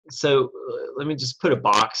So let me just put a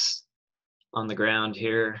box on the ground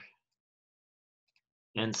here.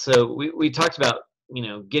 And so we talked about,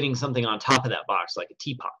 getting something on top of that box, like a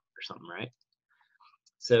teapot or something, right?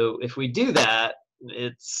 So if we do that,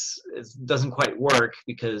 it doesn't quite work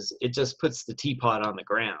because it just puts the teapot on the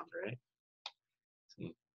ground, right? So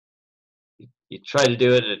you try to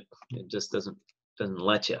do it, it just doesn't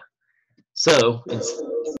let you. So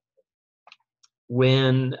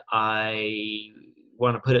when I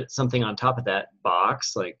want to put something on top of that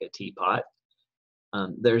box, like a teapot,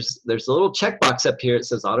 there's a little checkbox up here. It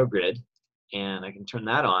says Auto Grid, and I can turn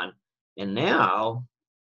that on. And now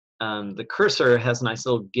the cursor has a nice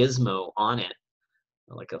little gizmo on it,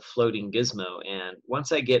 like a floating gizmo. And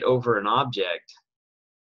once I get over an object,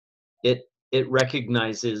 it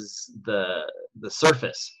recognizes the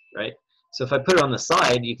surface, right? So if I put it on the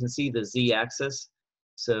side, you can see the z-axis.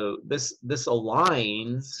 So this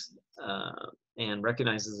aligns and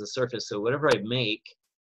recognizes the surface. So whatever I make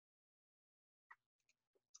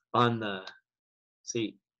on the,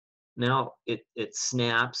 see, now it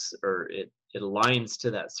snaps, or it aligns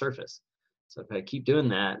to that surface. So if I keep doing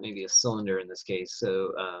that, maybe a cylinder in this case.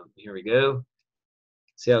 So here we go.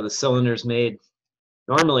 See how the cylinder's made?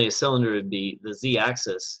 Normally a cylinder would be the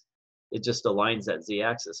z-axis. It just aligns that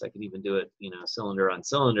z-axis. I could even do it, cylinder on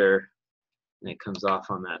cylinder, and it comes off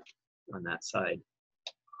on that side.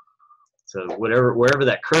 So wherever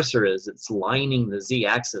that cursor is, it's lining the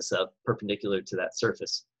z-axis up perpendicular to that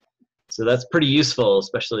surface. So that's pretty useful,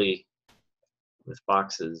 especially with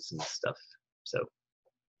boxes and stuff. So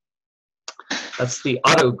that's the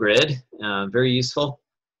Auto Grid. Very useful,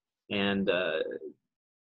 and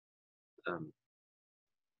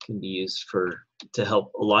can be used to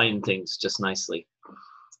help align things just nicely.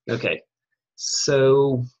 Okay,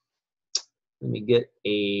 so let me get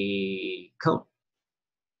a cone.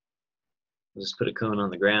 I'll just put a cone on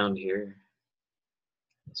the ground here.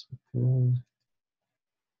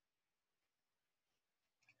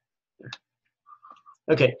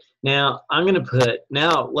 Okay, now I'm going to put,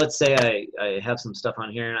 let's say I have some stuff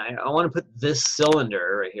on here, and I want to put this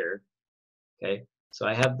cylinder right here. Okay, so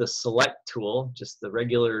I have the select tool, just the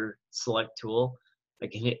regular select tool. I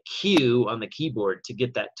can hit Q on the keyboard to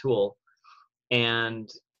get that tool, and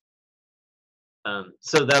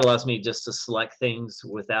so that allows me just to select things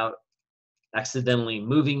without accidentally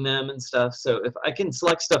moving them and stuff. So if I can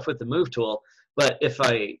select stuff with the move tool, but if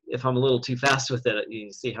I'm a little too fast with it,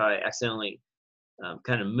 you see how I accidentally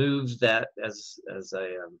kind of moved that as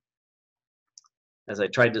I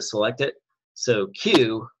tried to select it. So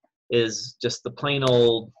Q is just the plain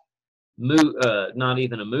old move, not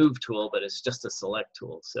even a move tool, but it's just a select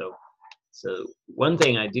tool. So one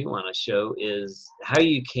thing I do want to show is how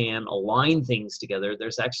you can align things together.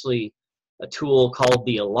 There's actually a tool called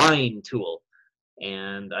the Align tool,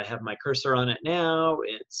 and I have my cursor on it now.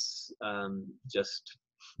 It's just,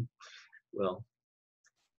 well,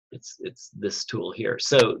 it's this tool here.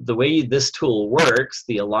 So the way this tool works,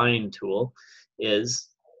 the Align tool, is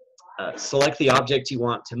select the object you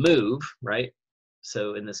want to move, right?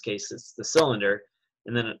 So in this case, it's the cylinder.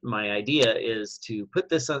 And then my idea is to put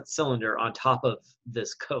this cylinder on top of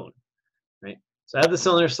this cone, right? So I have the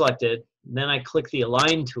cylinder selected, then I click the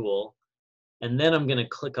Align tool, and then I'm going to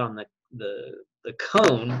click on the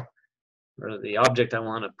cone, or the object I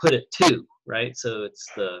want to put it to, right? So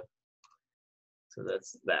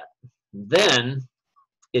that's that. Then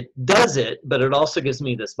it does it, but it also gives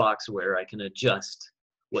me this box where I can adjust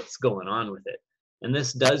what's going on with it. And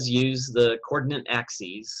this does use the coordinate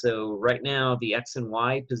axes. So right now the X and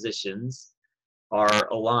Y positions are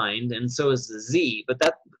aligned, and so is the Z, but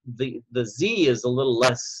the Z is a little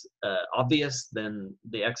less obvious than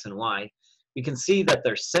the X and Y. You can see that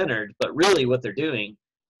they're centered, but really what they're doing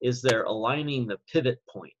is they're aligning the pivot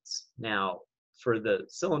points. Now for the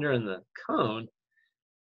cylinder and the cone,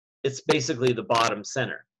 it's basically the bottom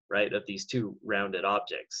center, right, of these two rounded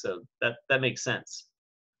objects. So that makes sense.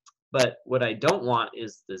 But what I don't want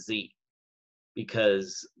is the Z,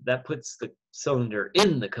 because that puts the cylinder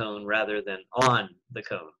in the cone rather than on the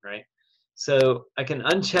cone, right? So I can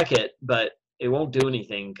uncheck it, but it won't do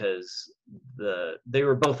anything because they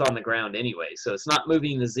were both on the ground anyway. So it's not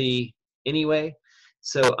moving the Z anyway.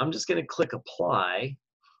 So I'm just going to click Apply,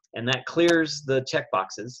 and that clears the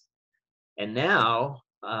checkboxes. And now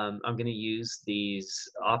I'm going to use these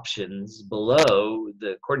options below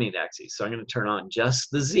the coordinate axes. So I'm going to turn on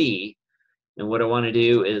just the Z, and what I want to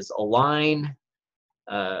do is align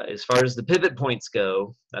as far as the pivot points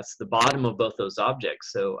go. That's the bottom of both those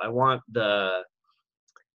objects. So I want the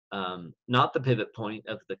not the pivot point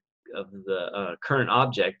of the current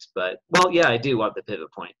object, but, well, yeah, I do want the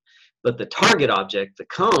pivot point, But the target object, the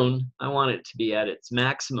cone, I want it to be at its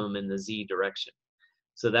maximum in the Z direction.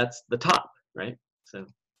 So that's the top, right? So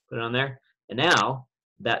put it on there. And now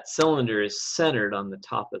that cylinder is centered on the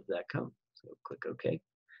top of that cone. So click OK.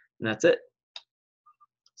 And that's it.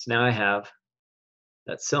 So now I have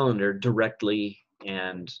that cylinder directly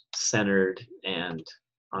and centered and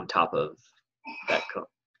on top of that cone.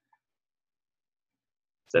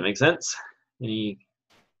 Does that make sense? Any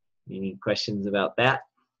questions about that?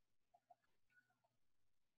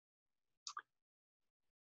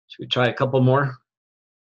 Should we try a couple more?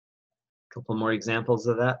 Couple more examples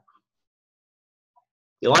of that.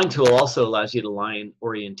 The align tool also allows you to align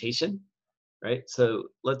orientation, right? So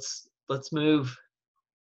let's move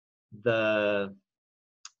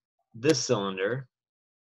this cylinder,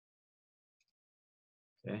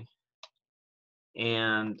 okay,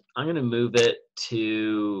 and I'm going to move it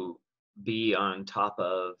to be on top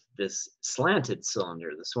of this slanted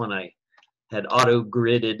cylinder. This one I had auto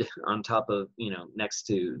gridded on top of, next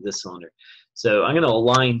to this cylinder. So I'm going to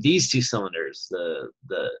align these two cylinders, the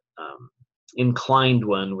inclined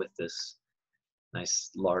one with this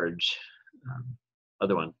nice large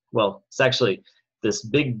other one. Well, it's actually this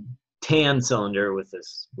big tan cylinder with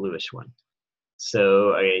this bluish one.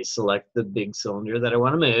 So I select the big cylinder that I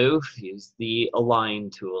want to move, use the align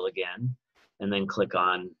tool again, and then click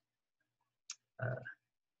on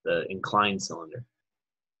the inclined cylinder.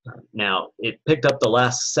 Now, it picked up the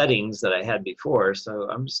last settings that I had before, so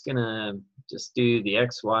I'm just going to do the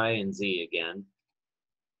X, Y, and Z again,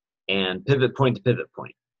 and pivot point to pivot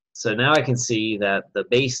point. So now I can see that the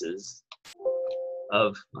bases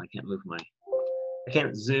of, I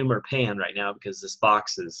can't zoom or pan right now because this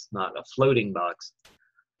box is not a floating box.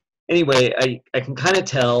 Anyway, I can kind of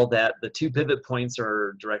tell that the two pivot points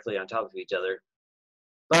are directly on top of each other,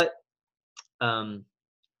 but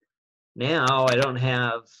now I don't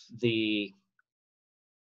have the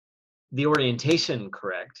orientation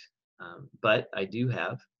correct, but I do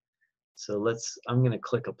have. So I'm going to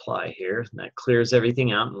click apply here, and that clears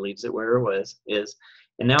everything out and leaves it where it is.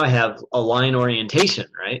 And now I have align orientation,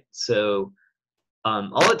 right? So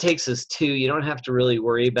all it takes is 2. You don't have to really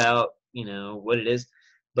worry about, what it is,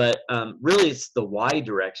 but really it's the Y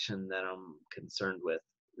direction that I'm concerned with,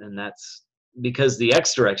 and that's because the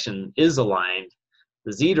X direction is aligned.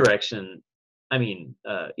 The Z direction,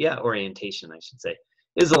 orientation, I should say,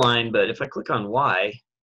 is aligned, but if I click on Y,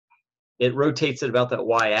 it rotates it about that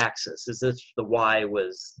Y axis, as if the Y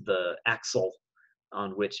was the axle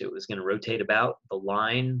on which it was going to rotate about, the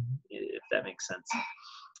line, if that makes sense.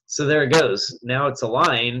 So there it goes. Now it's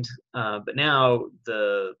aligned, but now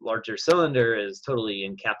the larger cylinder is totally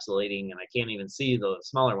encapsulating, and I can't even see the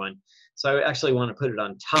smaller one. So I actually want to put it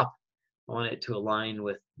on top. I want it to align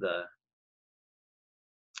with the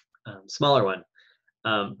smaller one.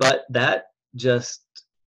 But that just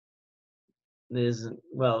isn't,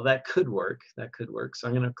 well, that could work. That could work. So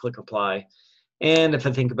I'm going to click apply. And if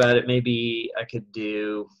I think about it, maybe I could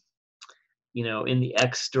do, in the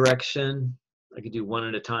X direction, I could do one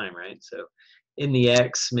at a time, right? So in the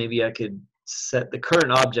X, maybe I could set the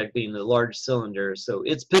current object being the large cylinder. So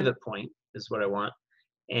its pivot point is what I want.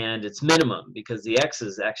 And it's minimum because the X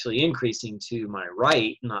is actually increasing to my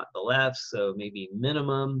right, not the left. So maybe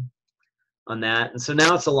minimum on that. And so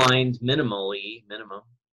now it's aligned minimum,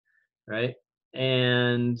 right?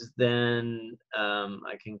 And then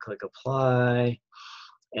I can click apply.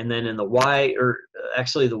 And then in the Y, or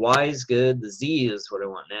actually the Y is good. The Z is what I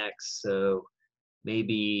want next. So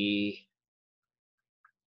maybe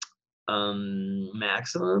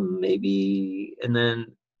maximum, maybe. And then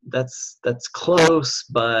that's close,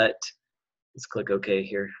 but let's click OK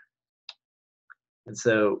here. And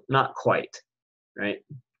so not quite, right?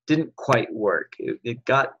 Didn't quite work. It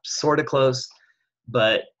got sort of close,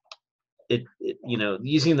 but it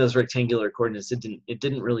using those rectangular coordinates, it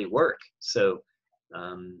didn't really work. So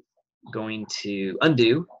going to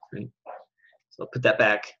undo, right? So I'll put that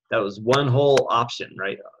back. That was one whole option,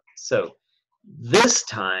 right? So this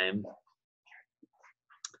time,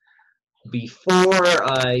 before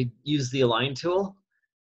I use the align tool,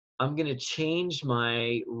 I'm going to change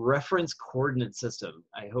my reference coordinate system.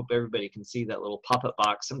 I hope everybody can see that little pop-up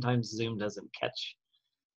box. Sometimes Zoom doesn't catch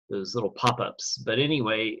those little pop-ups. But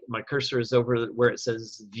anyway, my cursor is over where it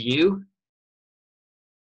says view.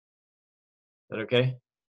 Is that okay?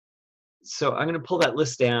 So I'm going to pull that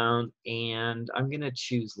list down, and I'm going to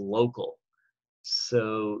choose local.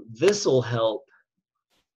 So this will help.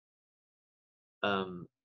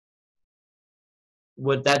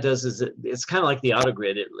 What that does is it's kind of like the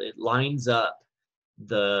AutoGrid. It lines up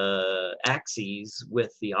the axes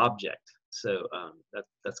with the object. So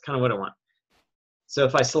that's kind of what I want. So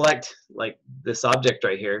if I select like this object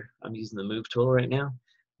right here, I'm using the move tool right now,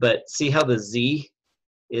 but see how the Z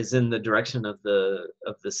is in the direction of the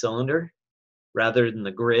cylinder rather than the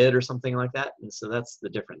grid or something like that? And so that's the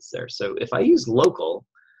difference there. So if I use local,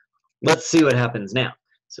 let's see what happens now.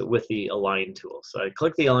 So with the align tool. So I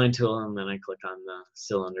click the align tool and then I click on the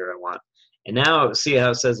cylinder I want. And now see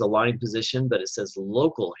how it says align position, but it says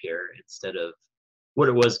local here instead of what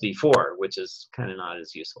it was before, which is kind of not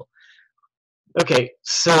as useful. Okay,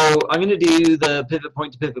 so I'm going to do the pivot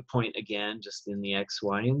point to pivot point again, just in the X,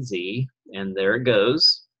 Y, and Z, and there it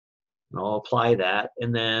goes. And I'll apply that,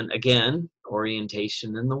 and then again,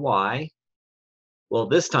 orientation in the Y. Well,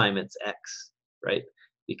 this time it's X, right?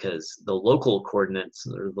 Because the local coordinates,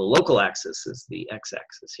 or the local axis is the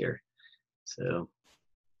X-axis here. So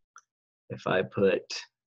if I put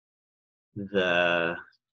the,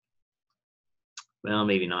 well,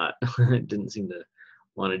 maybe not. It didn't seem to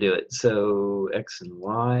want to do it. So X and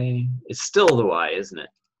Y, it's still the Y, isn't it?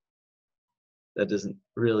 That doesn't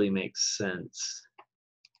really make sense.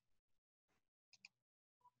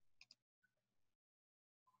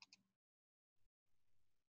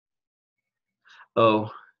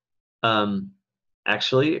 Oh,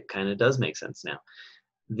 actually, it kind of does make sense now.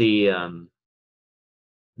 The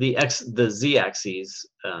Z-axes,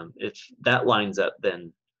 if that lines up,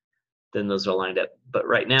 then those are lined up. But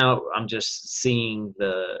right now, I'm just seeing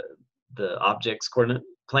the object's coordinate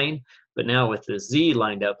plane. But now with the Z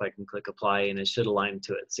lined up, I can click apply, and it should align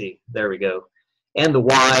to it. See, there we go. And the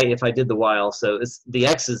Y, if I did the Y also, the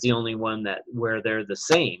X is the only one where they're the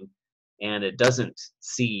same, and it doesn't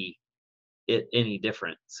see it any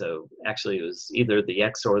different. So actually, it was either the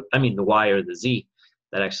X or the Y or the Z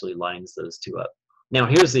that actually lines those two up. Now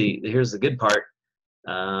here's the good part.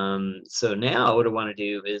 So now what I want to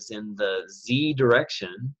do is in the Z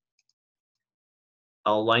direction,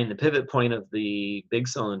 I'll line the pivot point of the big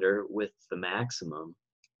cylinder with the maximum.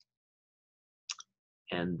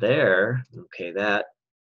 And there, okay, that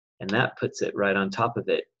puts it right on top of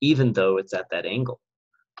it, even though it's at that angle.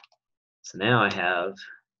 So now I have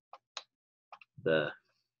the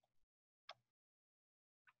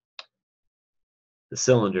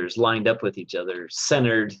cylinders lined up with each other,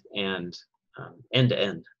 centered and end to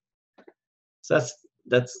end. So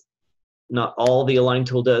that's not all the align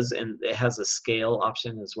tool does, and it has a scale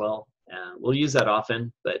option as well. We'll use that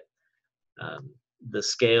often, but the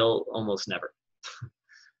scale almost never.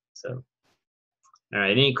 So, all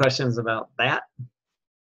right, any questions about that?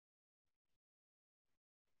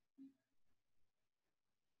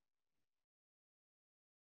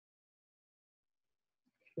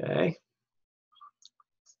 Okay.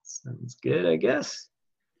 Sounds good, I guess.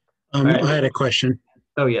 Right. I had a question.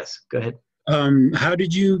 Oh, yes, go ahead. How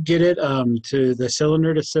did you get it to the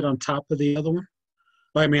cylinder to sit on top of the other one?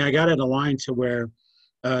 Well, I got it aligned to where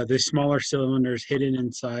the smaller cylinder is hidden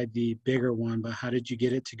inside the bigger one, but how did you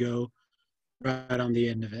get it to go right on the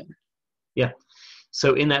end of it? Yeah,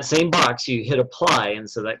 so in that same box, you hit apply, and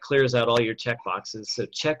so that clears out all your check boxes. So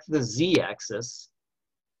check the Z-axis,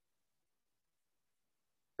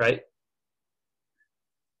 right?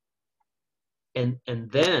 And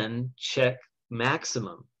then check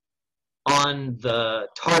maximum on the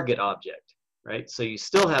target object, right? So you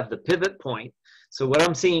still have the pivot point. So what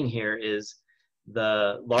I'm seeing here is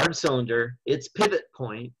the large cylinder, its pivot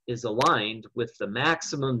point is aligned with the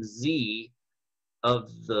maximum Z of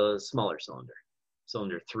the smaller cylinder,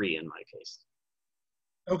 cylinder 3 in my case.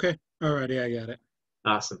 Okay, all righty, I got it.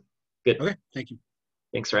 Awesome, good. Okay, thank you.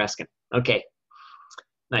 Thanks for asking. Okay,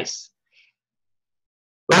 nice.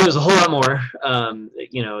 Well, there's a whole lot more,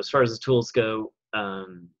 as far as the tools go,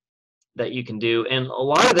 that you can do, and a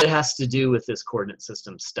lot of it has to do with this coordinate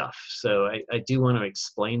system stuff. So I do want to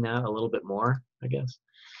explain that a little bit more, I guess.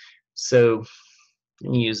 So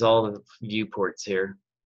let me use all the viewports here.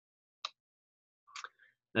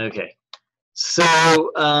 Okay, so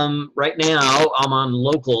right now I'm on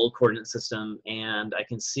local coordinate system, and I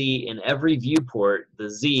can see in every viewport the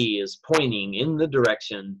Z is pointing in the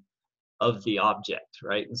direction of the object,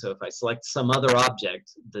 right? And so if I select some other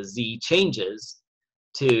object, the Z changes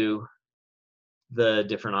to the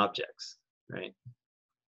different objects, right?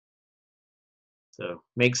 So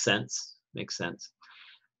makes sense, makes sense.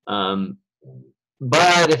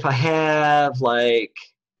 But if I have like,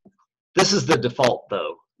 this is the default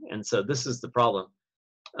though, and so this is the problem.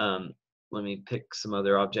 Let me pick some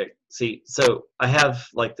other object. See, so I have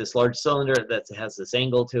like this large cylinder that has this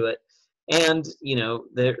angle to it, and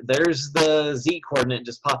there's the Z coordinate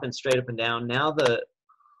just popping straight up and down. Now the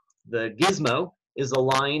gizmo is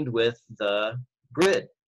aligned with the grid,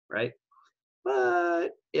 right? But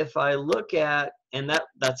if I look at and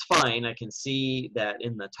that's fine. I can see that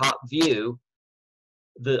in the top view,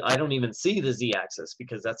 I don't even see the z-axis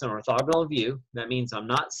because that's an orthogonal view. That means I'm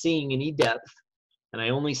not seeing any depth, and I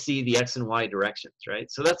only see the x and y directions,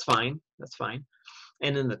 right? So that's fine. That's fine.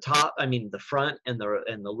 And in the top, I mean the front and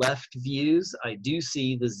the left views, I do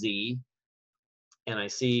see the z, and I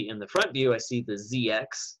see in the front view I see the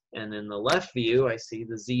zx, and in the left view I see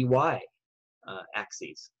the zy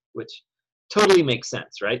axes, which totally makes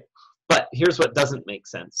sense, right? But here's what doesn't make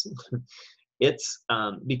sense. It's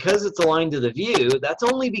because it's aligned to the view, that's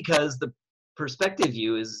only because the perspective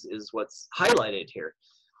view is what's highlighted here.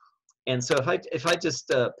 And so if I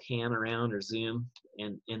just pan around or zoom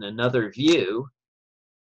in another view,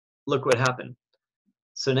 look what happened.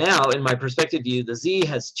 So now in my perspective view, the z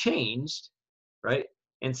has changed, right?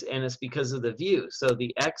 And it's because of the view. So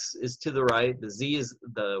the x is to the right,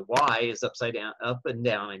 the y is upside down, up and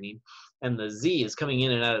down, I mean, and the z is coming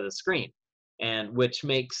in and out of the screen, and which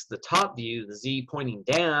makes the top view, the z pointing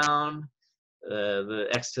down, the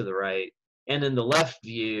x to the right, and in the left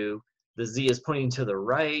view, the z is pointing to the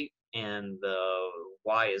right, and the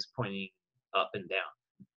y is pointing up and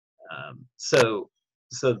down. So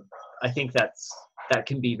I think that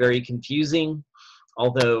can be very confusing,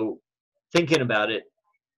 although thinking about it,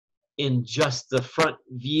 in just the front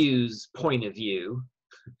view's point of view,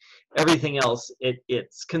 everything else,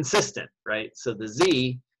 it's consistent, right? So the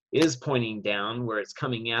z is pointing down where it's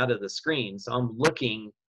coming out of the screen. So I'm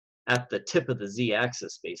looking at the tip of the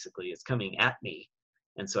z-axis, basically. It's coming at me.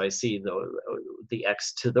 And so I see the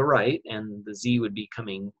x to the right, and the z would be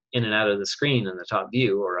coming in and out of the screen in the top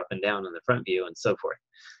view, or up and down in the front view, and so forth.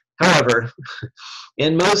 However,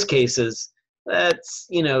 in most cases, that's,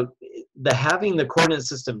 having the coordinate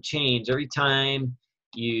system change every time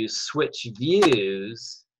you switch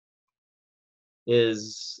views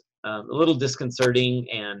is a little disconcerting,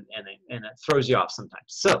 and it throws you off sometimes.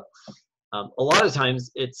 So a lot of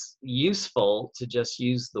times it's useful to just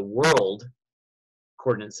use the world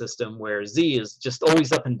coordinate system, where z is just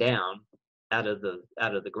always up and down out of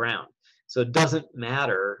the ground. So it doesn't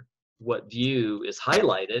matter what view is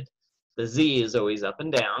highlighted, the z is always up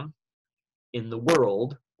and down in the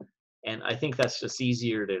world, and I think that's just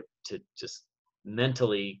easier to just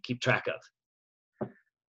mentally keep track of.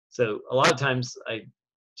 So a lot of times I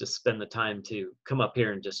just spend the time to come up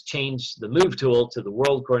here and just change the move tool to the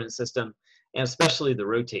world coordinate system, and especially the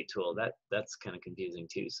rotate tool. That's kind of confusing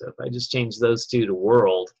too. So if I just change those two to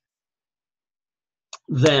world,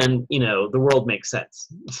 then the world makes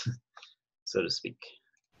sense, so to speak.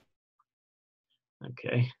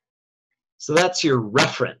 Okay, so that's your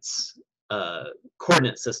reference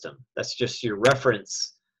coordinate system. That's just your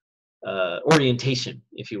reference orientation,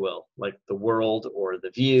 if you will, like the world or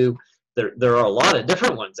the view. There are a lot of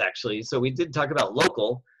different ones, actually. So we did talk about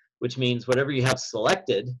local, which means whatever you have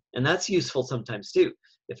selected, and that's useful sometimes too.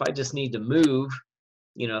 If I just need to move,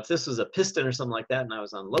 if this was a piston or something like that and I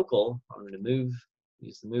was on local, I'm going to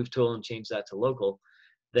use the move tool and change that to local,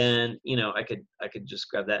 then I could just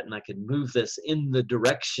grab that and I could move this in the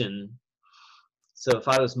direction. So if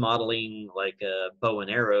I was modeling like a bow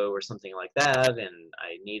and arrow or something like that, and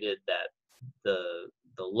I needed that the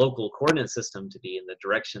local coordinate system to be in the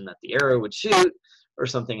direction that the arrow would shoot, or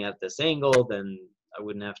something at this angle, then I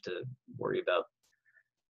wouldn't have to worry about,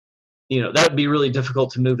 that would be really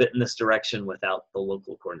difficult to move it in this direction without the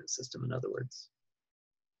local coordinate system, in other words.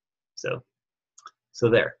 So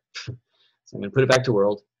there. So I'm going to put it back to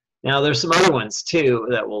world. Now there's some other ones too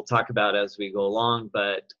that we'll talk about as we go along,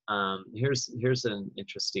 but here's an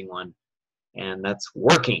interesting one, and that's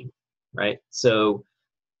working, right? So,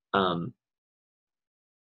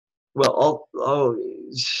 well, I'll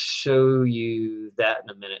show you that in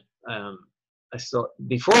a minute.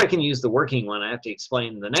 Before I can use the working one, I have to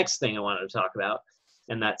explain the next thing I wanted to talk about,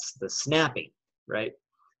 and that's the snapping, right?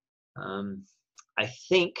 I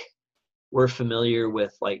think we're familiar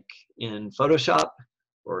with, like in Photoshop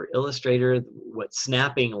or Illustrator, what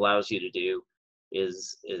snapping allows you to do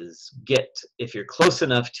is get, if you're close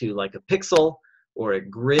enough to like a pixel or a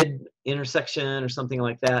grid intersection or something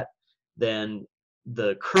like that, then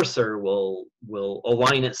the cursor will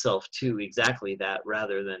align itself to exactly that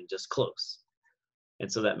rather than just close. And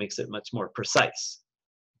so that makes it much more precise.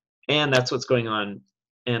 And that's what's going on.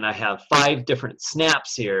 And I have 5 different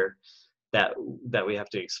snaps here that we have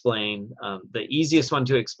to explain. The easiest one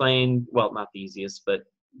to explain, well, not the easiest, but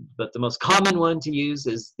the most common one to use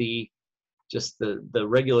is just the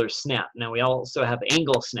regular snap. Now we also have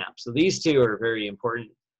angle snap. So these two are very important.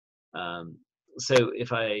 So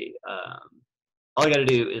if all I got to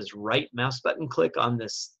do is right mouse button click on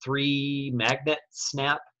this 3 magnet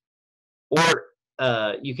snap, or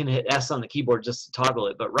you can hit S on the keyboard just to toggle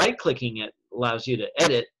it, but right-clicking it allows you to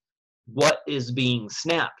edit what is being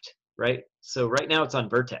snapped, right? So right now it's on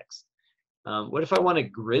vertex. What if I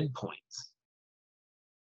wanted grid points?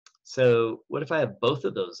 So what if I have both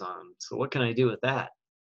of those on? So what can I do with that?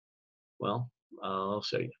 Well, I'll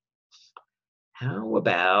show you. How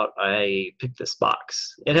about I pick this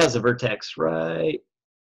box? It has a vertex right.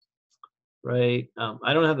 I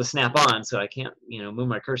don't have the snap on, so I can't, move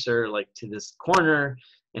my cursor like to this corner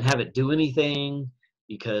and have it do anything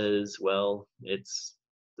because, well, the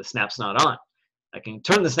snap's not on. I can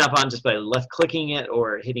turn the snap on just by left-clicking it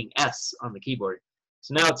or hitting S on the keyboard.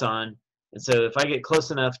 So now it's on, and so if I get close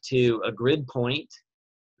enough to a grid point,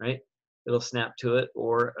 right, it'll snap to it,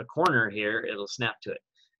 or a corner here, it'll snap to it.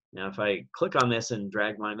 Now if I click on this and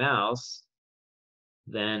drag my mouse,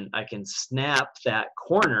 then I can snap that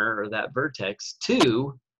corner or that vertex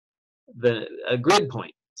to a grid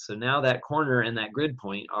point. So now that corner and that grid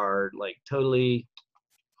point are like totally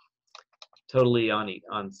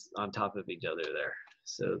on top of each other there.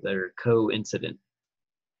 So they're coincident.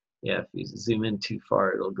 Yeah, if you zoom in too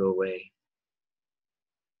far, it'll go away.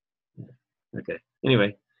 Okay,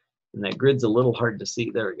 anyway, and that grid's a little hard to see.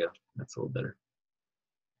 There we go, that's a little better.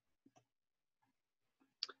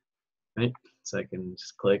 Right, so I can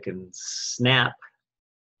just click and snap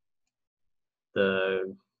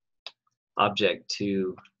the object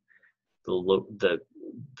to the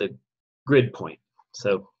grid point.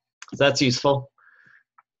 So that's useful.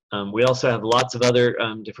 We also have lots of other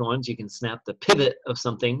different ones. You can snap the pivot of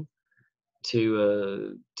something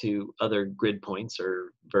to other grid points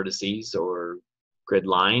or vertices or grid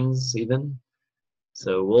lines even.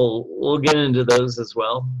 So we'll get into those as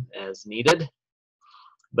well as needed.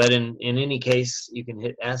 But in any case, you can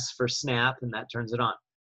hit S for snap, and that turns it on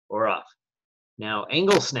or off. Now,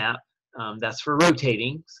 angle snap, that's for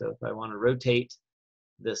rotating. So if I want to rotate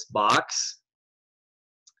this box,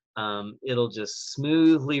 it'll just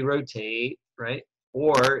smoothly rotate, right?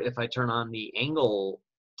 Or if I turn on the angle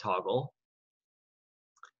toggle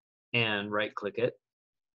and right-click it,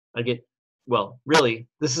 I get, well, really,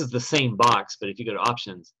 this is the same box, but if you go to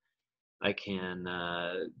options, I can,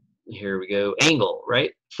 here we go, angle,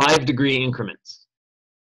 right? 5-degree increments.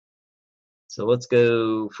 So let's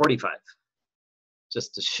go 45,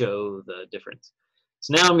 just to show the difference.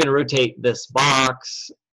 So now I'm going to rotate this box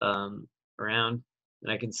around,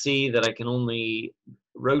 and I can see that I can only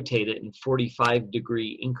rotate it in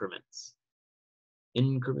 45-degree increments.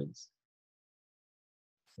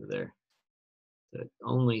 So there. So it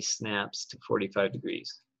only snaps to 45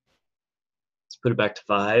 degrees. Let's put it back to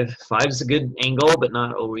 5. 5 is a good angle, but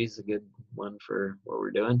not always a good one for what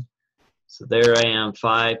we're doing. So there I am,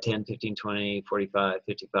 5, 10, 15, 20, 45,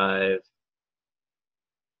 55.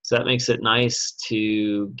 So that makes it nice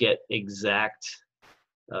to get exact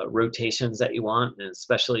rotations that you want, and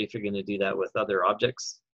especially if you're going to do that with other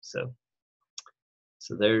objects. So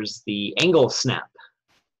there's the angle snap.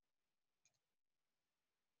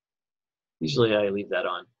 Usually I leave that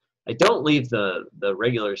on. I don't leave the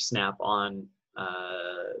regular snap on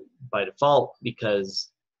by default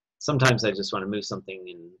because sometimes I just want to move something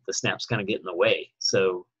and the snaps kind of get in the way.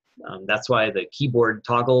 So that's why the keyboard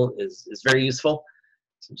toggle is very useful.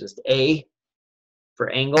 So just A for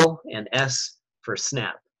angle and S for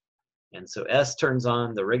snap. And so S turns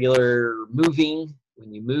on the regular moving,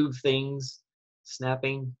 when you move things,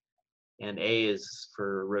 snapping, and A is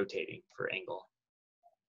for rotating, for angle.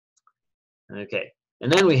 Okay,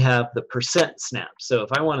 and then we have the percent snap. So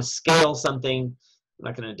if I want to scale something, I'm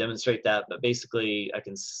not going to demonstrate that, but basically I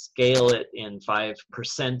can scale it in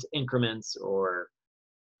 5% increments or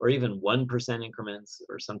even 1% increments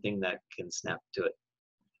or something that can snap to it.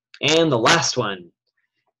 And the last one,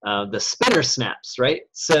 the spinner snaps, right?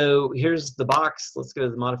 So here's the box. Let's go to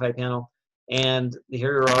the modify panel. And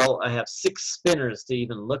here are all, I have 6 spinners to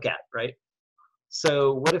even look at, right?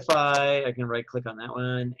 So what if I can right click on that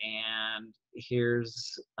one, and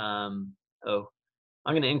here's, I'm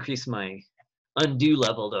going to increase my undo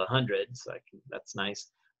level to 100, so that's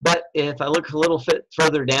nice. But if I look a little bit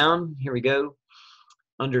further down, here we go,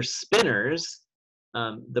 under spinners,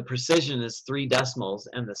 the precision is 3 decimals,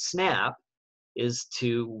 and the snap is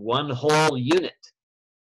to 1 whole unit,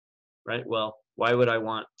 right? Well, why would I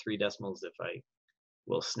want 3 decimals if I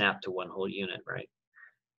will snap to 1 whole unit, right?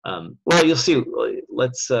 Well, you'll see.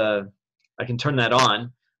 I can turn that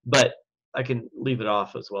on, but I can leave it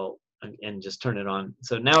off as well and just turn it on.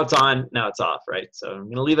 So now it's on, now it's off, right? So I'm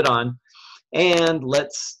going to leave it on, and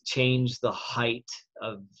let's change the height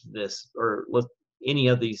of this, or any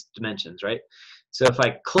of these dimensions, right? So if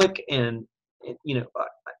I click and,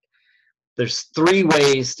 there's 3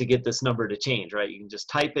 ways to get this number to change, right? You can just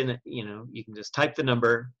type in, you can just type the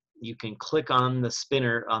number. You can click on the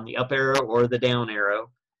spinner on the up arrow or the down arrow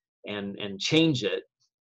and change it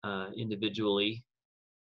individually.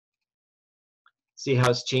 See how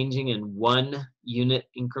it's changing in 1 unit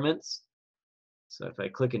increments? So if I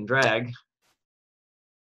click and drag,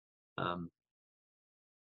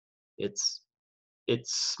 it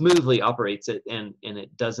smoothly operates it, and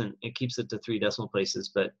it keeps it to 3 decimal places,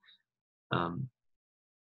 but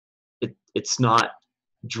it's not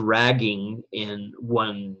dragging in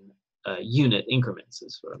 1 unit increments,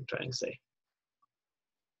 is what I'm trying to say.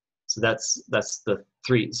 So that's the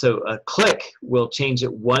 3. So a click will change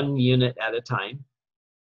it 1 unit at a time.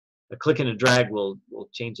 A click and a drag will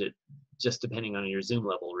change it just depending on your zoom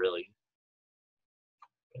level, really.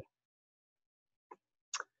 Okay.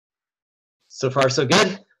 So far, so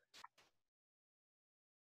good?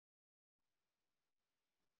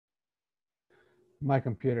 My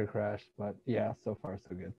computer crashed, but yeah, so far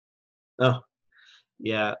so good. Oh,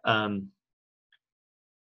 yeah.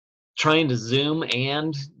 Trying to zoom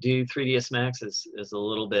and do 3ds Max is a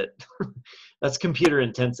little bit, that's computer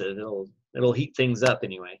intensive. It'll heat things up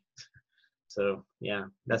anyway. So yeah,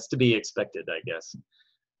 that's to be expected, I guess.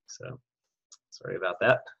 So sorry about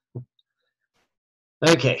that.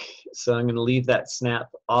 Okay, so I'm going to leave that snap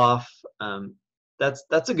off.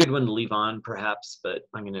 That's a good one to leave on, perhaps, but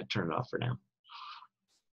I'm going to turn it off for now.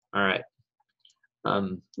 All right.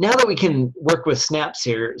 Now that we can work with snaps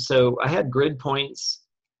here, so I had grid points.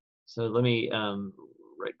 So let me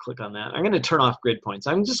right-click on that. I'm going to turn off grid points.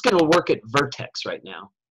 I'm just going to work at vertex right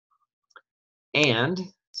now. And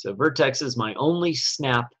so vertex is my only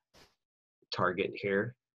snap target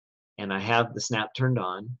here, and I have the snap turned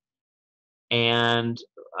on. And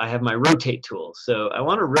I have my rotate tool. So I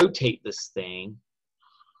want to rotate this thing.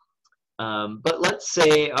 But let's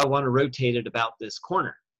say I want to rotate it about this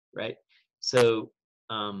corner, right? So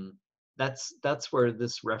that's where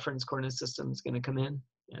this reference coordinate system is going to come in.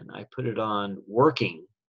 And I put it on working.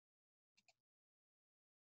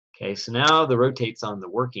 Okay, so now the rotate's on the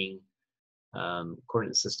working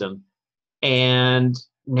coordinate system. And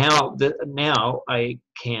now I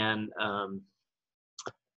can,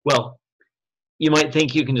 well, you might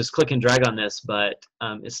think you can just click and drag on this, but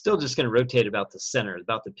it's still just going to rotate about the center,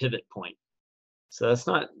 about the pivot point. So that's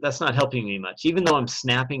not helping me much. Even though I'm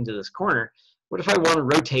snapping to this corner, what if I want to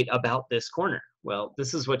rotate about this corner? Well,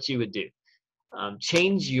 this is what you would do.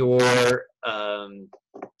 Change your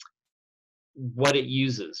what it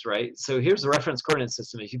uses, right? So here's the reference coordinate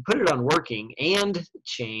system. If you put it on working and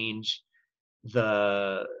change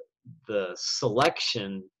the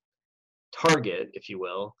selection target, if you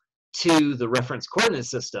will, to the reference coordinate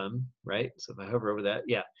system, right? So if I hover over that,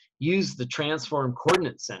 yeah, use the transform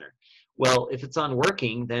coordinate center. Well, if it's on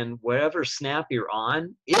working, then whatever snap you're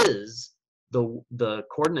on is the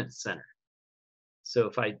coordinate center. So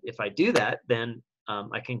if I do that, then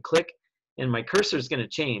I can click, and my cursor is going to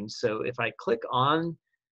change. So if I click on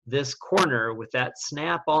this corner with that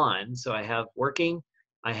snap on, so I have working,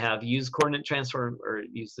 I have use coordinate transform, or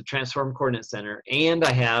use the transform coordinate center, and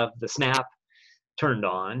I have the snap turned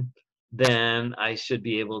on, then I should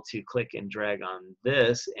be able to click and drag on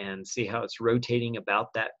this and see how it's rotating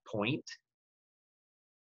about that point.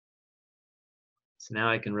 So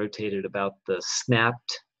now I can rotate it about the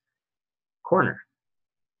snapped corner.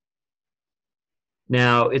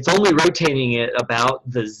 Now it's only rotating it about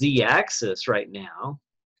the z-axis right now,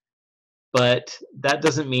 but that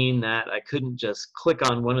doesn't mean that I couldn't just click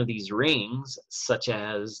on one of these rings, such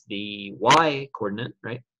as the y coordinate,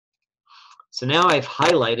 right? So now I've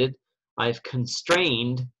highlighted, I've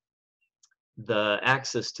constrained the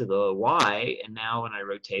axis to the y, and now when I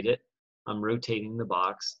rotate it, I'm rotating the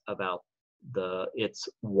box about its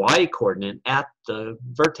y coordinate at the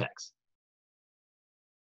vertex.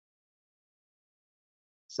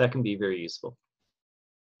 So that can be very useful.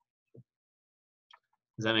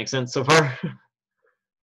 Does that make sense so far?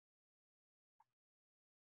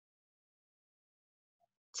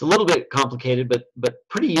 It's a little bit complicated, but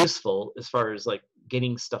pretty useful as far as like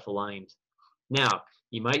getting stuff aligned. Now,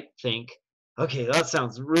 you might think, okay, that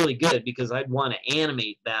sounds really good, because I'd want to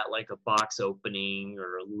animate that like a box opening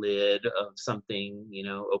or a lid of something, you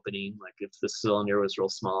know, opening. Like if the cylinder was real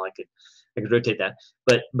small, I could rotate that.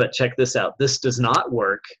 But check this out. This does not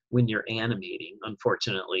work when you're animating,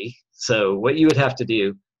 unfortunately. So what you would have to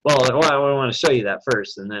do, well, I want to show you that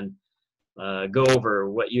first, and then go over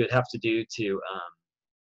what you would have to do to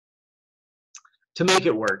make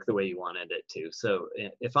it work the way you wanted it to. So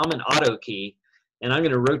if I'm an auto key, and I'm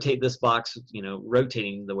going to rotate this box, you know,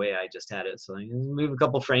 rotating the way I just had it. So I can move a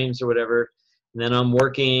couple frames or whatever. And then I'm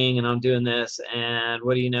working and I'm doing this, and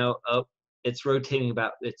what do you know? Oh, it's rotating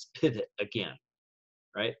about its pivot again,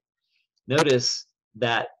 right? Notice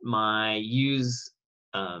that my use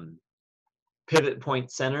pivot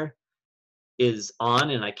point center is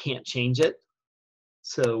on and I can't change it.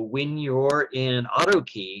 So when you're in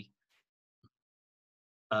AutoKey,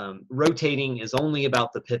 rotating is only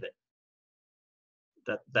about the pivot.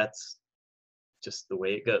 That's just the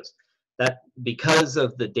way it goes. That because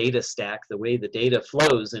of the data stack, the way the data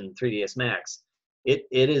flows in 3ds Max, it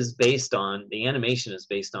is based on, the animation is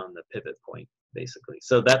based on the pivot point, basically.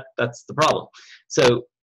 So that's the problem. So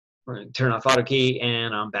we're going to turn off AutoKey,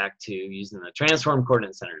 and I'm back to using the transform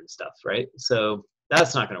coordinate center and stuff, right? So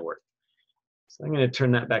that's not going to work. So I'm going to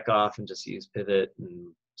turn that back off and just use pivot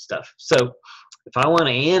and stuff. So if I want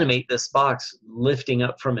to animate this box lifting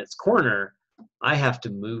up from its corner, I have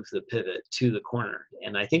to move the pivot to the corner.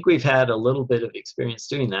 And I think we've had a little bit of experience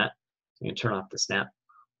doing that. I'm going to turn off the snap.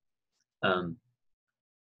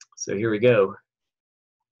 So here we go.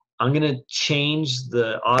 I'm going to change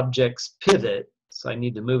the object's pivot, so I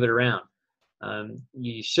need to move it around.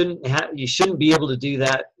 You shouldn't be able to do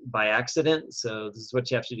that by accident. So this is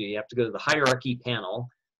what you have to do. You have to go to the hierarchy panel,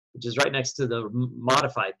 which is right next to the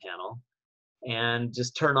modify panel, and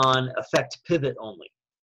just turn on affect pivot only.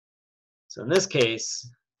 So in this case,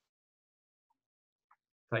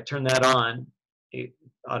 if I turn that on, it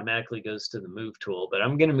automatically goes to the move tool, but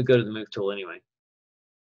I'm going to go to the move tool anyway.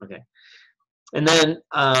 Okay. And then,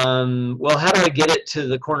 well, how do I get it to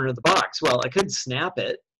the corner of the box? Well, I could snap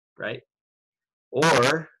it, right?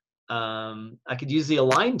 Or I could use the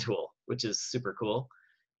align tool, which is super cool.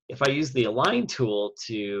 If I use the align tool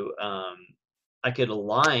to, I could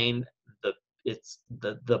align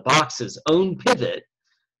the box's own pivot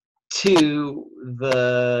to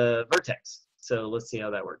the vertex. So let's see how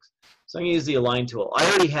that works. So I'm going to use the align tool. I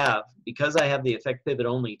already have, because I have the effect pivot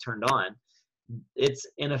only turned on, it's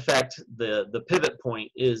in effect the pivot point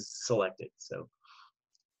is selected. So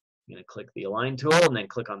I'm going to click the align tool and then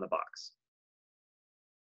click on the box.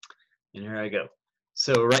 And here I go.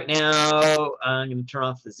 So right now I'm going to turn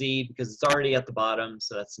off the Z because it's already at the bottom,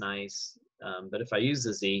 so that's nice. But if I use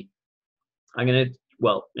the Z, I'm going to,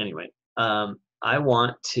 well, anyway, I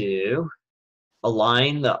want to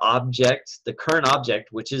align the object, the current object,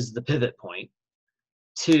 which is the pivot point,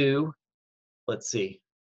 to, let's see,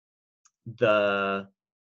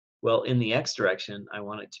 well, in the X direction, I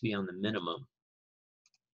want it to be on the minimum.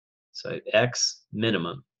 So X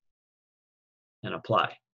minimum and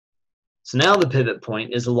apply. So now the pivot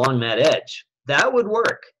point is along that edge. That would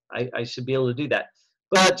work. I should be able to do that.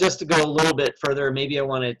 But just to go a little bit further, maybe I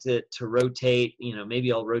wanted to rotate,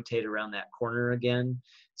 maybe I'll rotate around that corner again.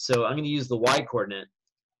 So I'm going to use the Y coordinate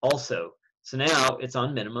also. So now it's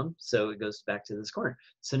on minimum, so it goes back to this corner.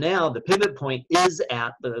 So now the pivot point is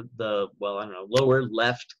at the well, I don't know, lower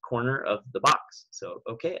left corner of the box. So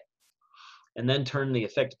okay. And then turn the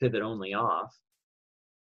effect pivot only off.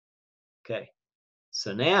 Okay.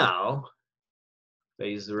 So now if I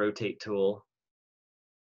use the rotate tool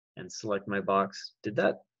and select my box, did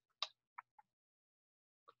that?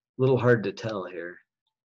 A little hard to tell here.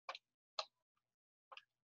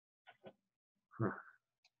 Huh.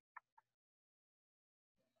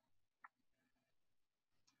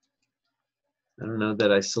 I don't know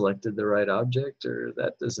that I selected the right object, or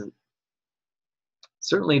that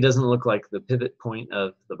certainly doesn't look like the pivot point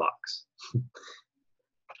of the box.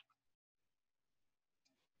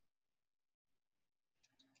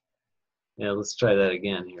 Yeah, let's try that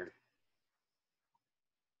again here.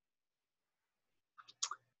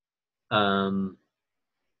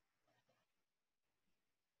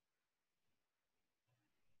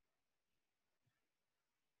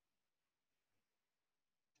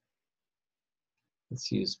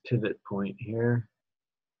 Let's use pivot point here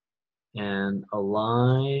and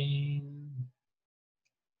align.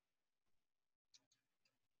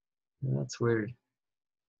 That's weird.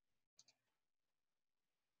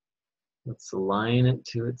 Let's align it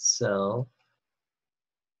to itself.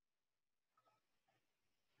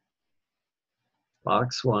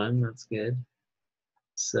 Box 1, that's good.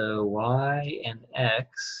 So Y and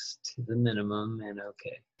X to the minimum and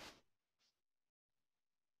okay.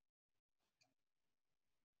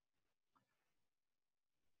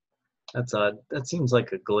 That's odd. That seems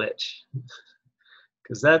like a glitch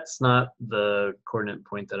because that's not the coordinate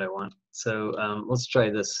point that I want. So let's try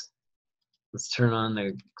this. Let's turn on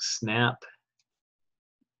the snap.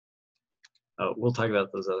 Oh, we'll talk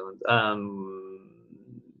about those other ones.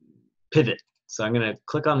 Pivot. So I'm going to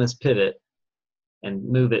click on this pivot and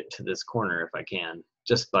move it to this corner if I can,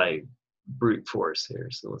 just by brute force here.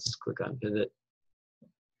 So let's click on pivot.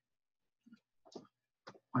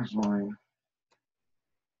 Where's mine?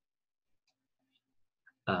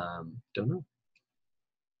 Don't know.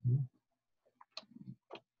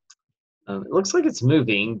 It looks like it's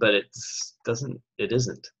moving, but it isn't.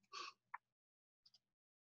 Let's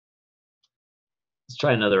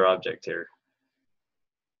try another object here.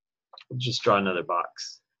 We'll just draw another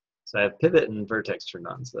box. So I have pivot and vertex turned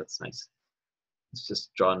on, so that's nice. Let's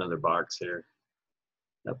just draw another box here.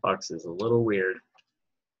 That box is a little weird.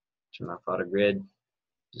 Turn off auto grid.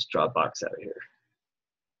 Just draw a box out of here.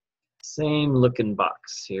 Same looking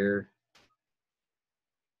box here.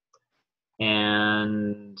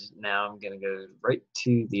 And now I'm going to go right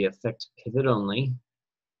to the effect pivot only.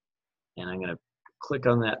 And I'm going to click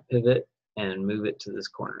on that pivot and move it to this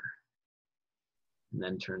corner. And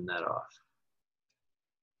then turn that off.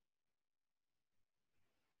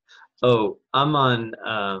 Oh, I'm on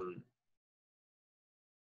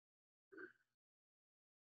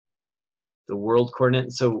the world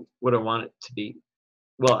coordinate. So what I want it to be,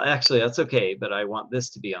 well, actually that's okay, but I want this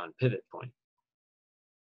to be on pivot point.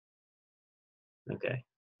 Okay,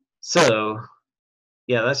 so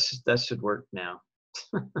yeah, that should work now.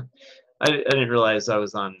 I didn't realize I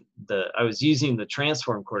was using the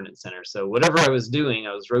transform coordinate center. So whatever I was doing,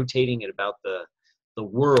 I was rotating it about the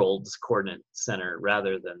world's coordinate center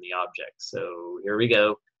rather than the object. So here we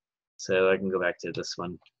go. So I can go back to this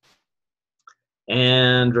one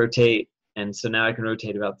and rotate. And so now I can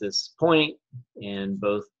rotate about this point in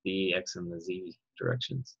both the X and the Z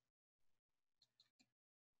directions.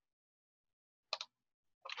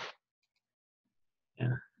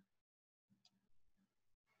 Yeah.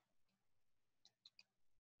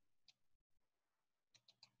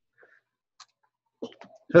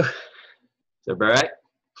 So, right?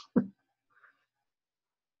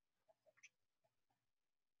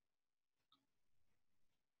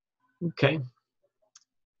 Okay.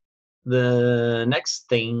 The next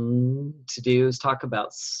thing to do is talk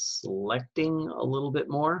about selecting a little bit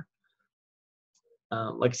more.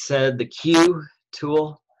 Like I said, the Q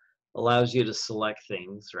tool allows you to select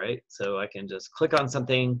things, right? So I can just click on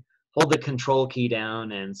something, hold the control key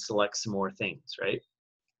down, and select some more things, right?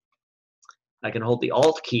 I can hold the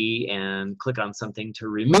Alt key and click on something to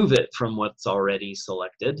remove it from what's already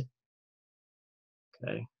selected.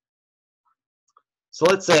 Okay. So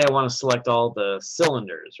let's say I want to select all the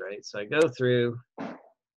cylinders, right? So I go through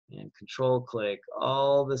and control click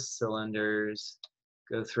all the cylinders,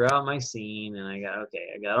 go throughout my scene, and I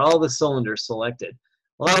got all the cylinders selected.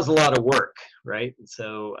 Well, that was a lot of work, right?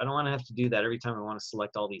 So I don't want to have to do that every time I want to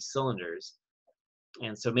select all these cylinders.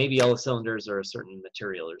 And so maybe all the cylinders are a certain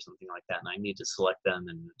material or something like that, and I need to select them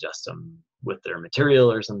and adjust them with their material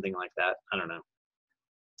or something like that. I don't know.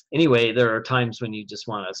 Anyway, there are times when you just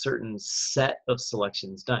want a certain set of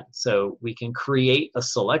selections done. So we can create a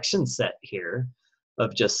selection set here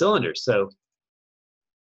of just cylinders. So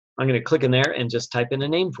I'm going to click in there and just type in a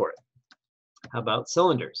name for it. How about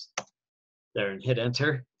cylinders? There, and hit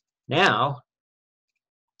enter. Now,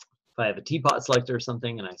 if I have a teapot selector or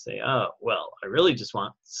something and I say, oh, well, I really just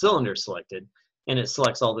want cylinders selected, and it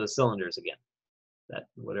selects all those cylinders again, that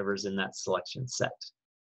whatever's in that selection set.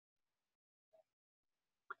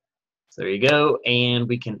 So there you go, and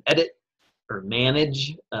we can edit or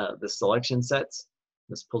manage the selection sets.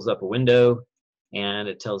 This pulls up a window, and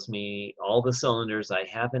it tells me all the cylinders I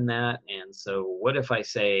have in that. And so what if I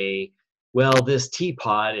say, well, this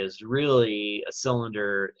teapot is really a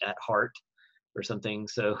cylinder at heart or something.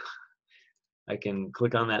 So I can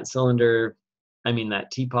click on that cylinder,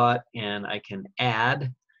 that teapot, and I can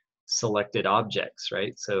add selected objects,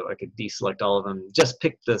 right? So I could deselect all of them, just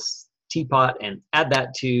pick this teapot and add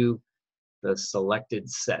that to the selected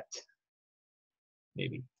set.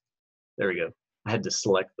 Maybe. There we go. I had to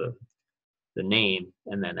select the name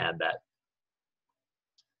and then add that.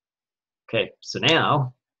 Okay, so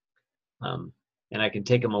now, and I can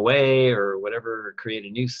take them away or whatever, or create a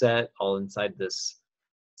new set all inside this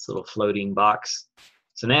little floating box.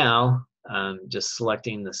 So now, just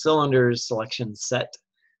selecting the cylinders selection set,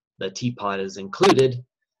 the teapot is included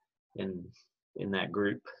in that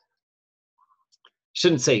group.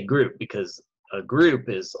 Shouldn't say group, because a group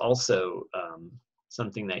is also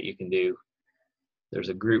something that you can do. There's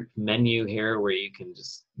a group menu here where you can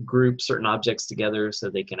just group certain objects together so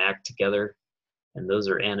they can act together, and those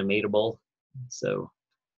are animatable. So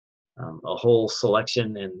a whole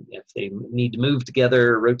selection, and if they need to move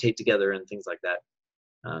together, rotate together, and things like that,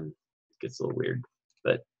 it gets a little weird.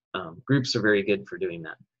 But groups are very good for doing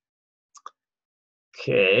that.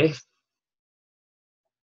 Okay.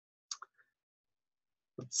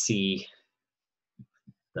 Let's see.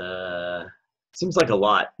 Seems like a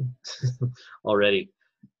lot already,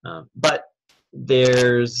 but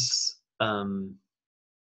there's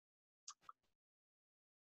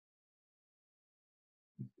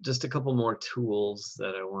just a couple more tools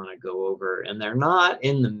that I want to go over, and they're not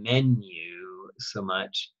in the menu so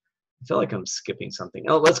much. I feel like I'm skipping something.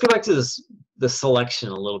 Oh, let's go back to the selection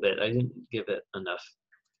a little bit. I didn't give it enough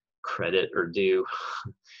credit or due.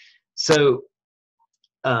 So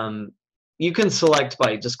you can select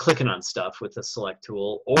by just clicking on stuff with the select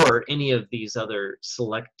tool, or any of these other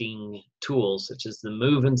selecting tools, such as the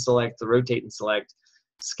move and select, the rotate and select,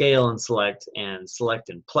 scale and select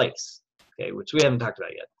and place, okay, which we haven't talked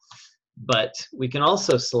about yet. But we can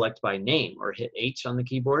also select by name or hit H on the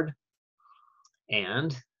keyboard,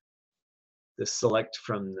 and the select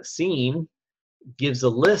from the scene gives a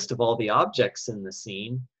list of all the objects in the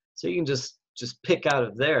scene, so you can just pick out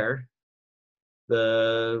of there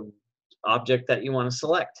the object that you want to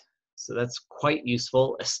select. So that's quite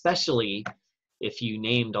useful, especially if you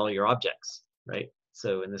named all your objects, right?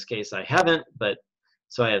 So in this case I haven't, but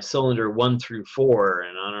so I have cylinder 1 through 4,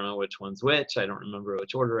 and I don't know which one's which. I don't remember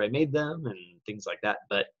which order I made them and things like that.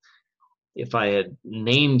 But if I had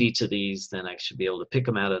named each of these, then I should be able to pick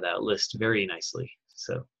them out of that list very nicely.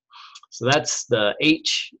 So that's the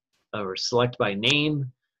H, or select by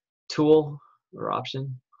name tool or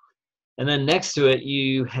option. And then next to it,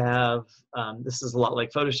 you have, this is a lot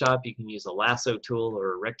like Photoshop. You can use a lasso tool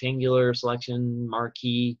or a rectangular selection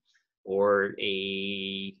marquee, or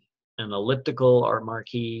an elliptical or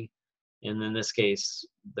marquee. And in this case,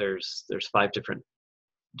 there's 5 different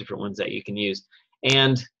ones that you can use.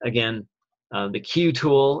 And again, the Q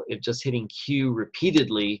tool, if just hitting Q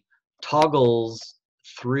repeatedly, toggles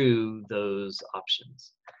through those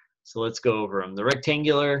options. So let's go over them. The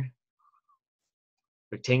rectangular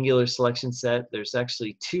selection set, there's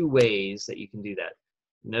actually 2 ways that you can do that.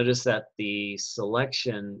 Notice that the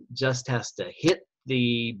selection just has to hit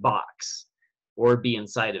the box or be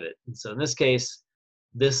inside of it. And so in this case,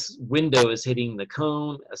 this window is hitting the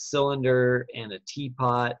cone, a cylinder, and a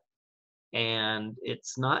teapot, and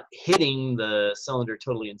it's not hitting the cylinder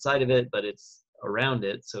totally inside of it, but it's around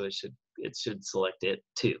it, so it should select it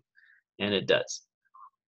too, and it does.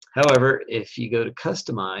 However, if you go to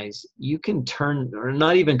customize, you can turn, or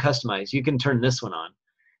not even customize, you can turn this one on,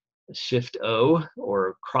 Shift O,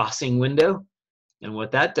 or crossing window. And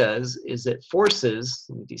what that does is it forces,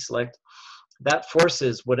 let me deselect, that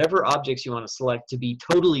forces whatever objects you want to select to be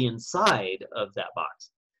totally inside of that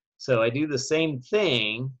box. So I do the same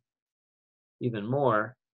thing, even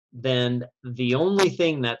more, then the only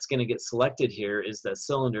thing that's going to get selected here is the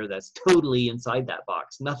cylinder that's totally inside that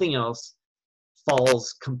box. Nothing else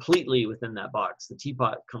falls completely within that box. The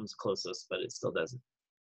teapot comes closest, but it still doesn't.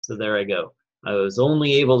 So there I go. I was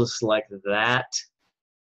only able to select that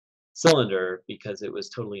cylinder because it was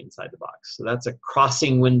totally inside the box. So that's a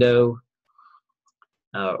crossing window,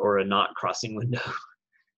 or a not crossing window.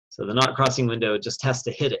 So the not crossing window just has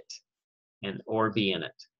to hit it or be in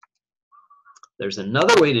it. There's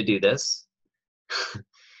another way to do this,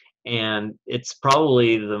 and it's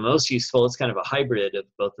probably the most useful. It's kind of a hybrid of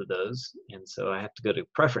both of those, and so I have to go to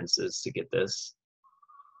preferences to get this.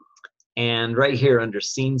 And right here under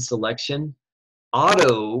scene selection,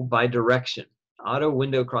 auto by direction, auto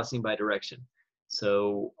window crossing by direction.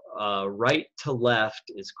 So right to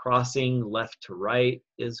left is crossing, left to right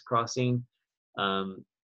is crossing.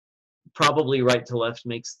 Probably right to left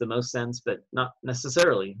makes the most sense, but not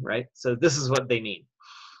necessarily, right? So this is what they mean.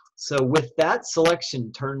 So with that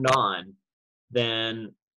selection turned on,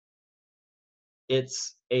 then it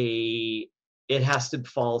has to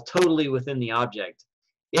fall totally within the object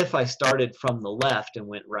if I started from the left and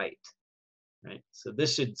went right, right? So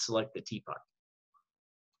this should select the teapot,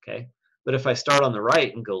 okay? But if I start on the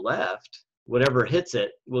right and go left, whatever hits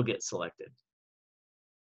it will get selected.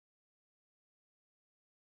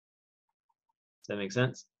 Does that make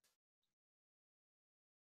sense?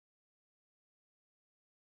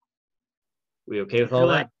 We okay with all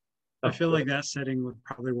that? I feel like that setting would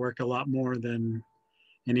probably work a lot more than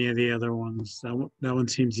any of the other ones. That one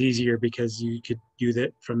seems easier because you could do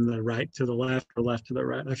that from the right to the left or left to the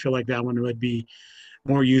right. I feel like that one would be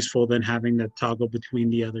more useful than having to toggle between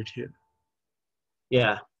the other 2.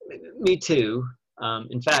 Yeah, me too.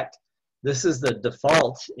 In fact, this is the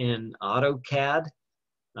default in AutoCAD,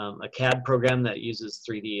 a CAD program that uses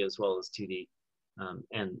 3D as well as 2D.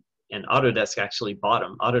 And Autodesk actually bought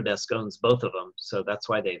them. Autodesk owns both of them, so that's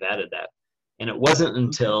why they've added that. And it wasn't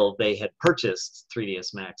until they had purchased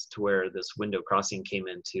 3ds Max to where this window crossing came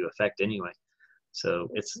into effect anyway. So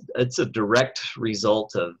it's a direct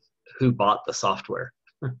result of who bought the software.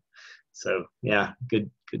 So yeah, good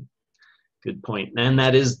Good point. And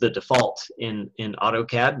that is the default in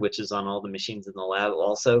AutoCAD, which is on all the machines in the lab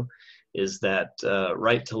also, is that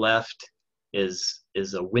right to left is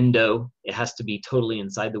a window. It has to be totally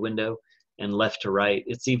inside the window, and left to right,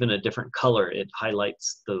 it's even a different color. It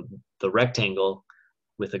highlights the rectangle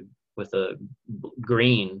with a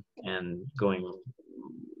green, and going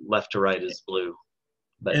left to right is blue.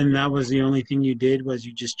 But And that was the only thing you did, was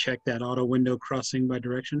you just checked that auto window crossing by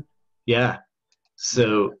direction? yeah,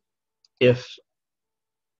 so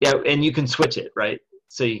and you can switch it, right?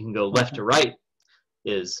 So you can go left to right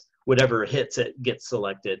is whatever hits it gets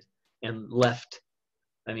selected, and left,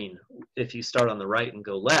 I mean, if you start on the right and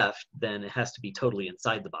go left, then it has to be totally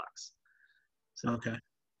inside the box. So, Okay.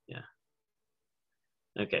 yeah.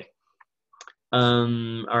 Okay.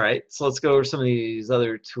 All right, so let's go over some of these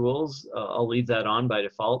other tools. I'll leave that on by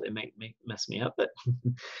default. It may mess me up, but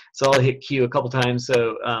so I'll hit Q a couple times.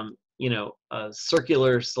 So, you know,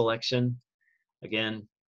 circular selection, again,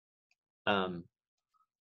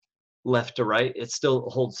 left to right, it still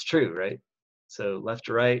holds true, right? So left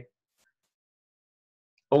to right,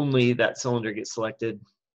 only that cylinder gets selected.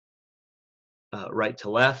 Right to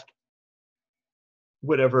left,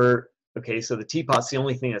 whatever. Okay, so the teapot's the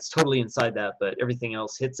only thing that's totally inside that, but everything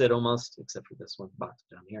else hits it almost, except for this one box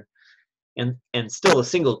down here. And still a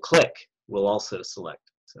single click will also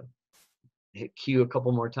select. So hit Q a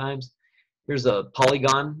couple more times. Here's a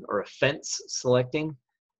polygon or a fence selecting.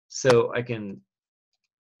 So I can,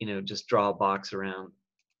 you know, just draw a box around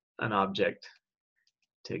an object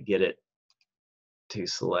to get it to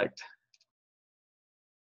select.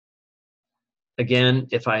 Again,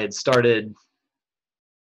 if I had started,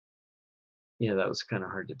 yeah, that was kind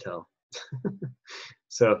of hard to tell.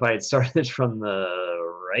 So if I had started from the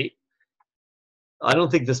right, I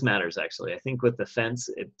don't think this matters actually. I think with the fence,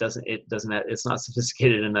 it's not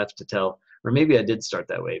sophisticated enough to tell, or maybe I did start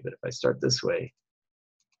that way, but if I start this way,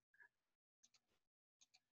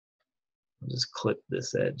 I'll just clip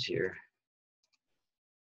this edge here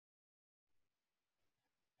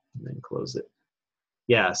and then close it.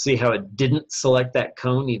 Yeah, see how it didn't select that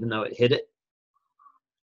cone even though it hit it?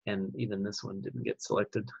 And even this one didn't get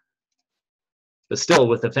selected. But still,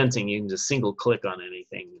 with the fencing, you can just single click on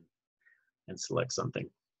anything and select something.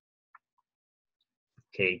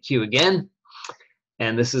 Okay, Q again.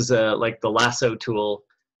 And this is like the lasso tool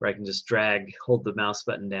where I can just drag, hold the mouse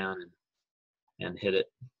button down and hit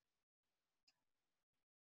it.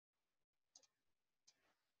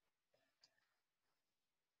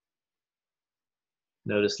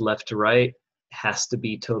 Notice left to right has to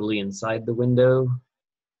be totally inside the window.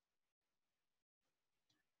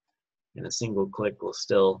 And a single click will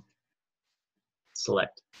still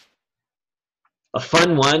select. A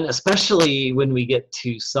fun one, especially when we get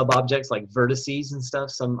to sub-objects like vertices and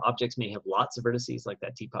stuff. Some objects may have lots of vertices, like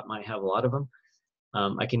that teapot might have a lot of them.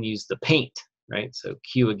 I can use the paint, right? So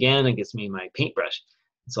Q again, it gives me my paintbrush.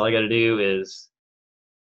 So all I got to do is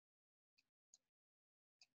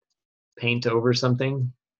paint over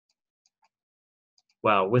something.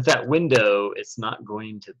 Wow, with that window, it's not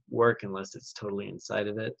going to work unless it's totally inside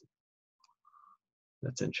of it.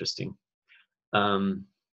 That's interesting. Yeah,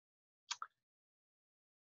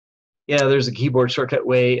 there's a keyboard shortcut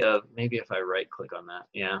way of, maybe if I right click on that,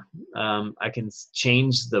 yeah. I can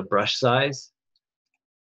change the brush size.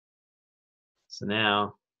 So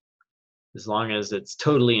now, as long as it's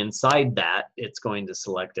totally inside that, it's going to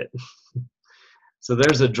select it. So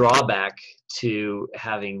there's a drawback to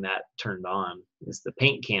having that turned on, is the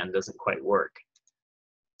paint can doesn't quite work.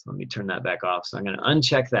 So let me turn that back off. So I'm going to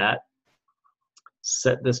uncheck that,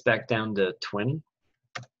 set this back down to 20.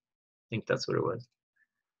 I think that's what it was.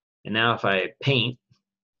 And now if I paint,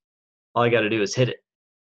 all I got to do is hit it.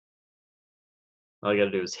 All I got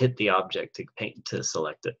to do is hit the object to paint to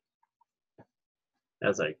select it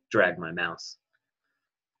as I drag my mouse.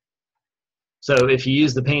 So if you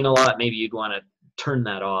use the paint a lot, maybe you'd want to turn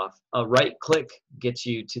that off. A right click gets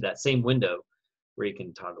you to that same window where you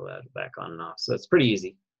can toggle that back on and off. So it's pretty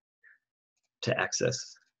easy to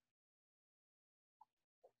access.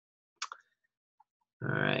 All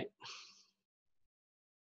right.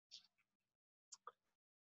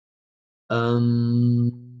 A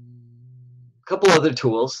couple other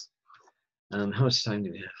tools. How much time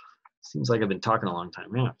do we have? Seems like I've been talking a long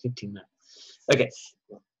time. Yeah, 15 minutes. Okay.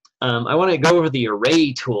 I want to go over the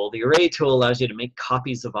array tool. The array tool allows you to make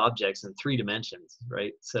copies of objects in 3 dimensions,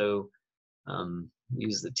 right? So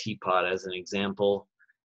use the teapot as an example.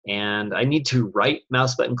 And I need to right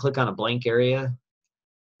mouse button click on a blank area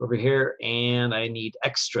over here, and I need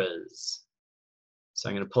extras. So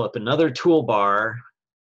I'm going to pull up another toolbar.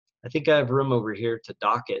 I think I have room over here to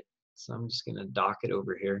dock it. So I'm just going to dock it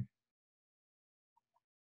over here.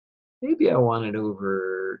 maybe I want it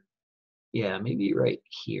over, yeah, maybe right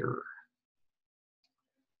here.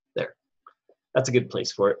 There. That's a good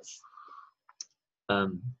place for it.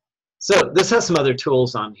 So this has some other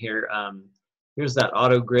tools on here. Here's that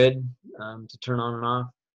auto grid to turn on and off.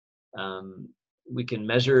 We can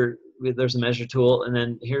measure, there's a measure tool, and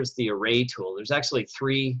then here's the array tool. There's actually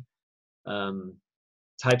 3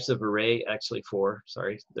 types of array, actually 4,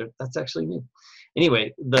 sorry, that's actually new.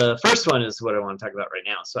 Anyway, the first one is what I want to talk about right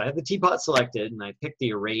now. So I have the teapot selected, and I picked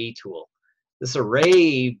the array tool. This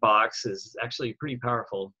array box is actually pretty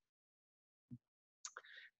powerful.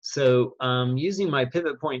 So using my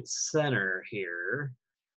pivot point center here,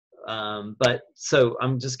 so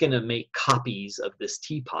I'm just going to make copies of this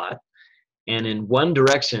teapot, and in one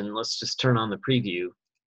direction, let's just turn on the preview,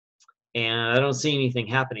 and I don't see anything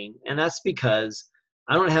happening, and that's because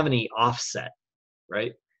I don't have any offset,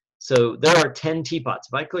 right? So there are 10 teapots.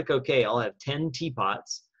 If I click OK, I'll have 10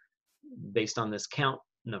 teapots based on this count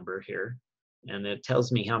number here, and it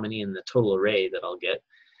tells me how many in the total array that I'll get.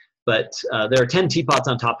 But there are 10 teapots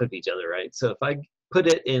on top of each other, right? So if I put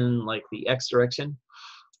it in like the X direction,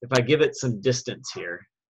 if I give it some distance here,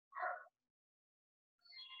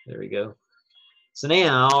 there we go. So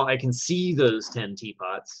now I can see those 10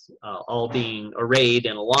 teapots all being arrayed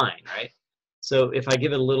in a line, right? So if I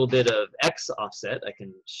give it a little bit of X offset, I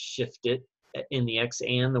can shift it in the X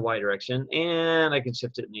and the Y direction, and I can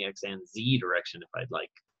shift it in the X and Z direction if I'd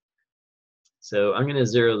like. So I'm going to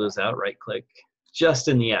zero those out, right click, just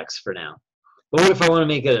in the X for now. But what if I want to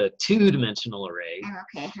make a 2-dimensional array? I'm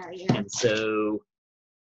okay, how are you? And so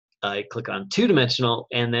I click on 2-dimensional,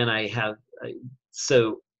 and then I have,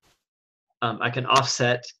 I can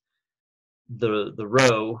offset the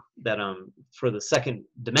row that for the second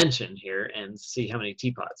dimension here and see how many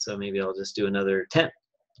teapots. So maybe I'll just do another 10.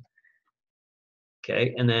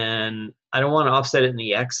 Okay, and then I don't want to offset it in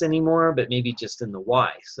the X anymore, but maybe just in the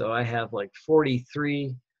Y. So I have like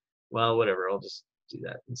 43, well, whatever, I'll just do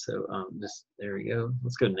that. And so there we go.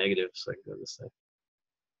 Let's go negative so I can go this side.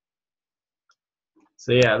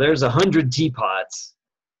 So yeah, there's 100 teapots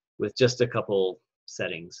with just a couple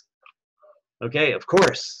settings. Okay, of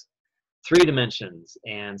course, 3 dimensions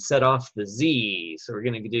and set off the Z. So we're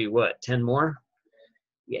going to do what, 10 more?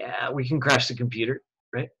 Yeah, we can crash the computer,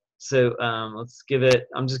 right? So let's give it,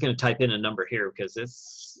 I'm just going to type in a number here because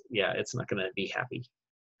it's not going to be happy.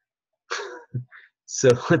 So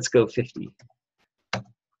let's go 50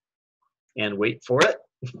 and wait for it.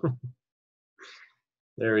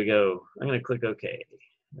 There we go. I'm going to click OK.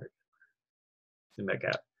 Zoom back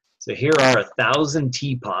out. So here are 1,000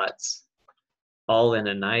 teapots all in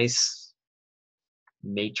a nice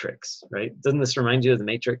matrix, right? Doesn't this remind you of The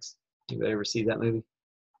Matrix? Anybody ever see that movie?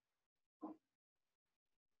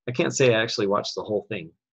 I can't say I actually watched the whole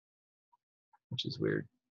thing, which is weird.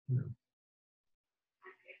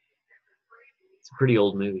 It's a pretty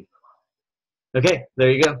old movie. Okay,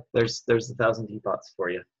 there you go. There's 1,000 teapots for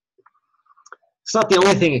you. It's not the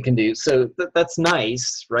only thing it can do, so that's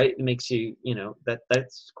nice, right? It makes you,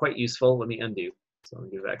 that's quite useful. Let me undo. So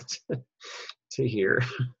let me go back to here.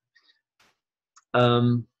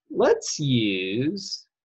 Let's use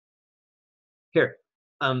here.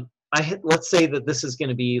 Let's say that this is going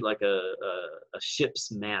to be like a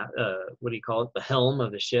ship's map. What do you call it? The helm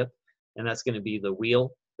of the ship, and that's going to be the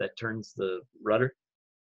wheel that turns the rudder.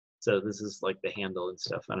 So this is like the handle and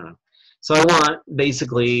stuff. I don't know. So I want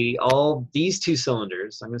basically all these 2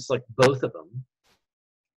 cylinders. I'm going to select both of them,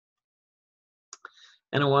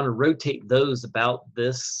 and I want to rotate those about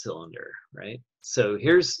this cylinder, right? So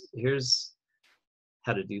here's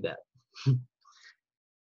how to do that.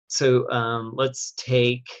 So let's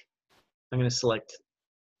take, I'm going to select,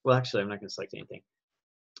 well, actually, I'm not going to select anything.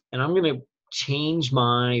 And I'm going to change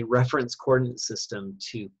my reference coordinate system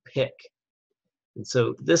to pick. And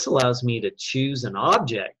so this allows me to choose an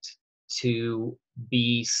object to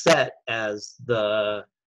be set as the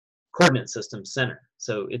coordinate system center.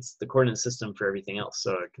 So it's the coordinate system for everything else.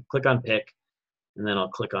 So I can click on pick, and then I'll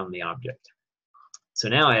click on the object. So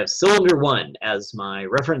now I have cylinder 1 as my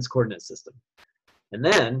reference coordinate system. And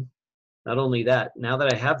then, not only that, now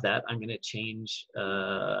that I have that, I'm going to change,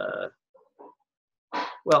 well,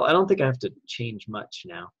 I don't think I have to change much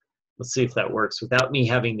now. Let's see if that works without me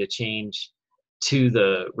having to change to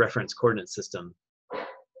the reference coordinate system.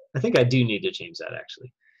 I think I do need to change that,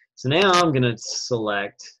 actually. So now I'm going to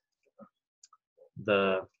select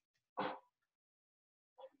the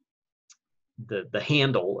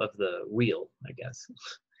handle of the wheel, I guess.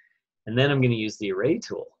 And then I'm going to use the array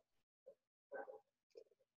tool.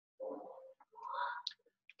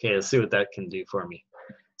 Okay, let's see what that can do for me.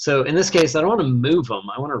 So in this case, I don't want to move them.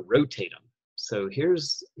 I want to rotate them. So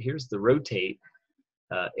here's the rotate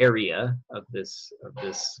area of this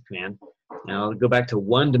command. Now I'll go back to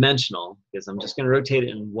one dimensional because I'm just going to rotate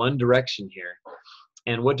it in one direction here.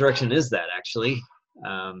 And what direction is that actually?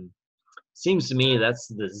 Seems to me that's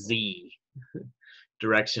the Z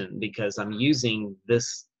direction because I'm using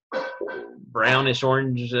this brownish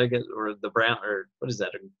orange, I guess, or the brown, or what is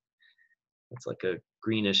that? It's like a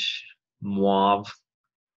greenish mauve.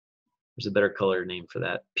 There's a better color name for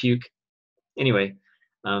that. Puke. Anyway,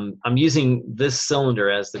 I'm using this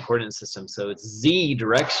cylinder as the coordinate system, so it's Z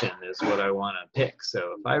direction is what I want to pick. So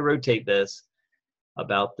if I rotate this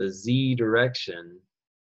about the Z direction,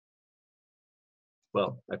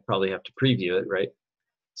 well, I probably have to preview it, right?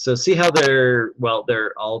 So see how they're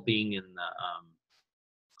all being in the,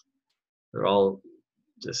 they're all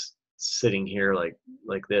just sitting here like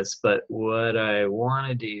this. But what I want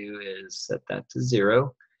to do is set that to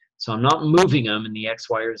 0. So I'm not moving them in the X,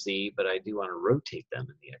 Y, or Z, but I do want to rotate them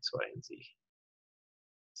in the X, Y, and Z.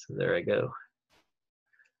 So there I go.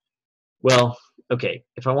 Well, okay,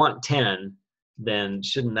 if I want 10, then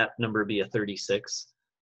shouldn't that number be a 36?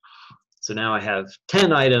 So now I have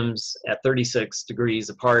 10 items at 36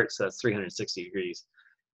 degrees apart, so that's 360 degrees.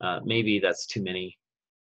 Maybe that's too many.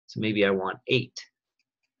 So maybe I want 8.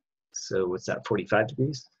 So what's that, 45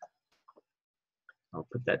 degrees? I'll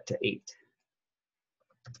put that to 8.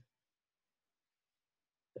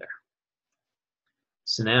 There.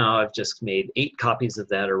 So now I've just made 8 copies of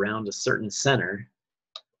that around a certain center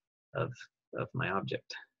of my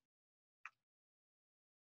object.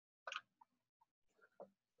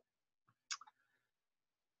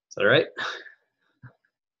 Is that all right?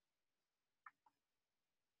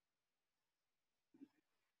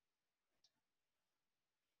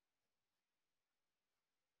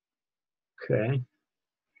 Okay.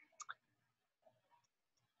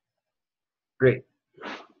 Great.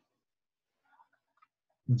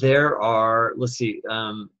 There are, let's see,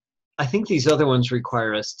 I think these other ones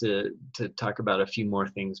require us to talk about a few more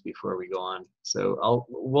things before we go on. So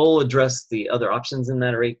we'll address the other options in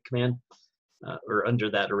that array command or under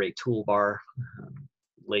that array toolbar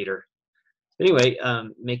later. Anyway,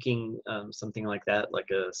 making something like that, like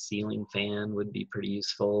a ceiling fan, would be pretty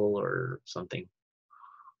useful, or something.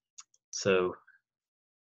 So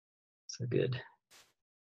good.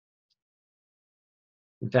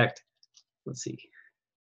 In fact, let's see,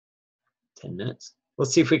 10 minutes.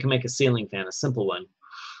 Let's see if we can make a ceiling fan, a simple one,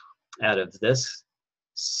 out of this.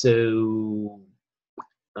 So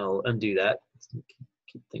I'll undo that.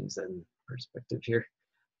 Keep things in perspective here.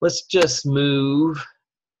 Let's just move.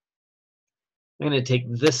 I'm going to take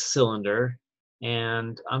this cylinder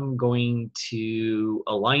and I'm going to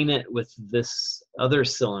align it with this other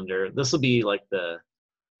cylinder. This will be like the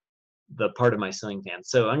part of my ceiling fan.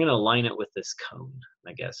 So I'm going to align it with this cone,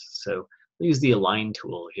 I guess. So I'll use the align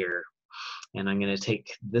tool here. And I'm going to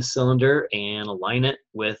take this cylinder and align it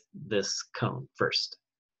with this cone first.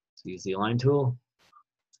 So use the align tool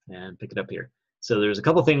and pick it up here. So there's a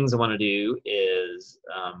couple things I want to do is,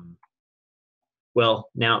 well,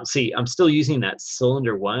 now see, I'm still using that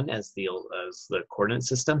cylinder 1 as the coordinate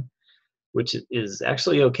system, which is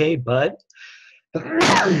actually okay, but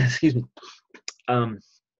excuse me.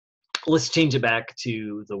 Let's change it back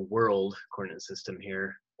to the world coordinate system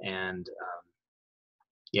here, and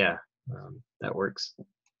yeah, that works.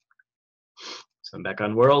 So I'm back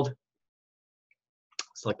on world.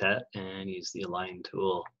 Select that and use the align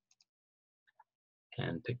tool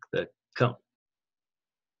and pick the cone.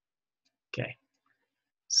 Okay.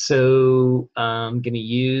 So I'm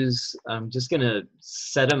just gonna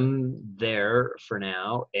set them there for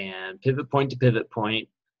now, and pivot point to pivot point,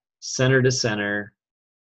 center to center,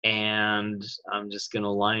 and I'm just gonna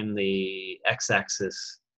align the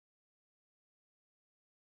x-axis.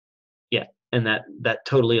 Yeah, and that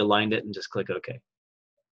totally aligned it, and just click OK.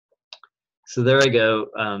 So there I go.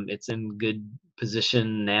 It's in good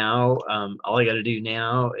position now. All I got to do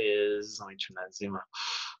now is, let me turn that zoom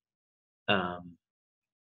up.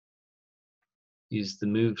 Use the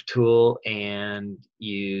move tool and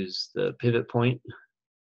use the pivot point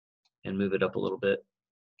and move it up a little bit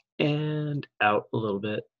and out a little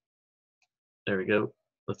bit. There we go.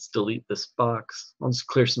 Let's delete this box. I'll just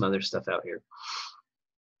clear some other stuff out here.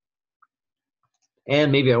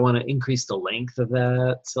 And maybe I want to increase the length of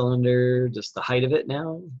that cylinder, just the height of it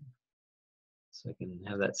now, so I can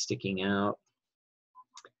have that sticking out.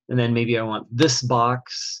 And then maybe I want this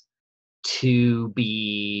box to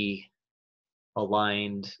be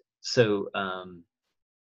aligned. So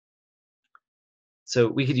so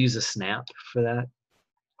we could use a snap for that.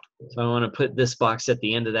 So I want to put this box at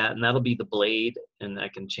the end of that, and that'll be the blade, and I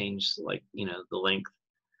can change, like, you know, the length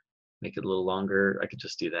make it a little longer. I could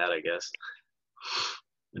just do that, I guess,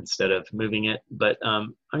 instead of moving it. But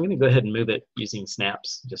I'm going to go ahead and move it using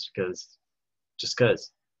snaps just because.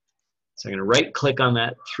 So I'm going to right click on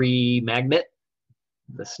that 3 magnet,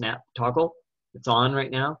 the snap toggle. It's on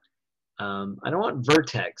right now. I don't want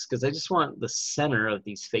vertex because I just want the center of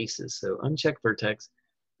these faces. So uncheck vertex,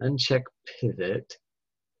 uncheck pivot,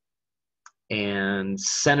 and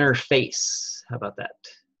center face. How about that?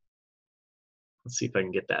 Let's see if I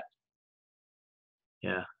can get that.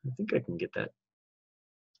 Yeah, I think I can get that.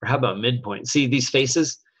 Or how about midpoint? See these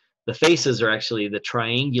faces? The faces are actually the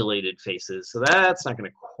triangulated faces, so that's not going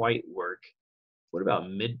to quite work. What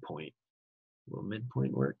about midpoint? Will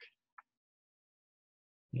midpoint work?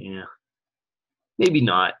 Yeah, maybe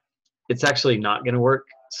not. It's actually not going to work,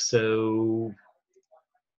 so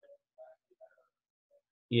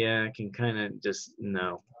yeah, I can kind of just,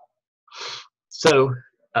 no. So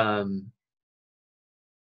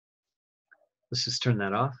let's just turn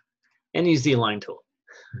that off and use the align tool.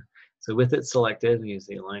 So with it selected, use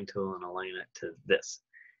the align tool and align it to this.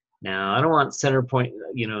 Now, I don't want center point,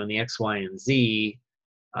 you know, in the X, Y, and Z.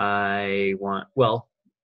 I want, well,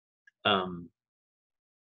 how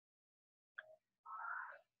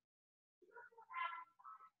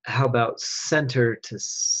about center to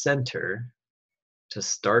center to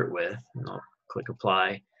start with? And I'll click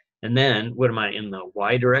apply. And then what am I in the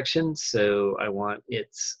Y direction? So I want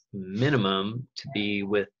its minimum to be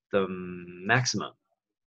with the maximum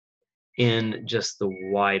in just the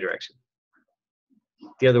Y direction.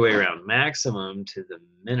 The other way around, maximum to the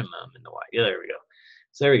minimum in the Y. Yeah, there we go.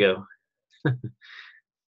 So there we go.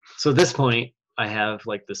 So at this point, I have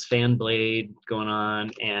like this fan blade going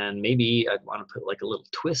on, and maybe I'd want to put like a little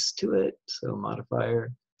twist to it. So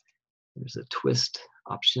modifier, there's a twist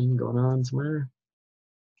option going on somewhere.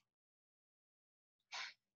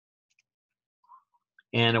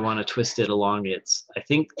 And I want to twist it along its, I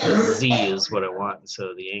think the Z is what I want.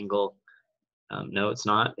 So the angle, no, it's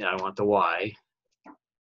not. I want the Y.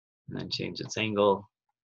 And then change its angle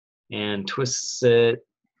and twists it.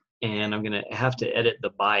 And I'm going to have to edit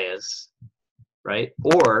the bias, right?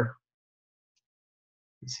 Or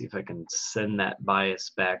let's see if I can send that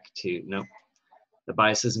bias back to, nope. The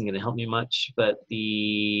bias isn't going to help me much, but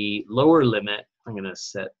the lower limit, I'm going to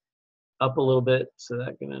set up a little bit. So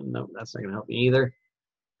that's going to, nope, that's not going to help me either.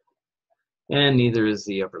 And neither is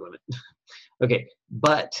the upper limit. Okay,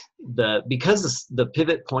 but because the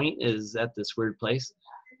pivot point is at this weird place,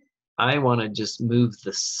 I want to just move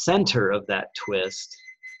the center of that twist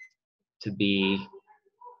to be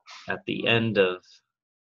at the end of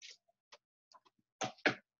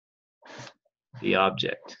the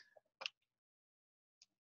object.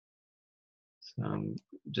 So I'm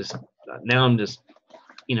just, now I'm just,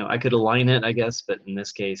 you know, I could align it, I guess, but in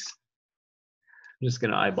this case, I'm just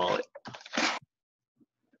going to eyeball it.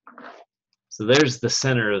 So there's the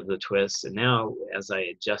center of the twist, and now as I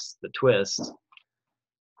adjust the twist,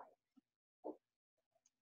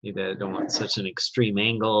 maybe I don't want such an extreme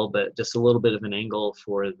angle, but just a little bit of an angle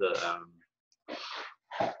for the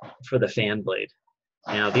fan blade.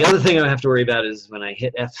 Now the other thing I have to worry about is when I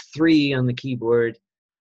hit F3 on the keyboard,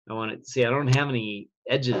 I want to see I don't have any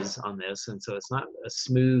edges on this, and so it's not a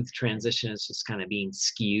smooth transition. It's just kind of being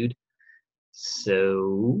skewed.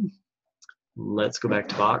 So let's go back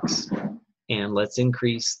to box. And let's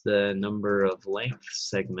increase the number of length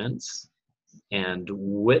segments and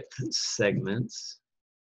width segments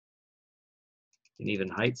and even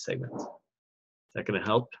height segments. Is that going to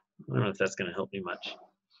help? I don't know if that's going to help me much.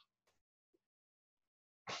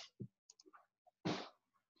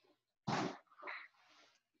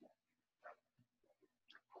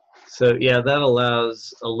 So yeah, that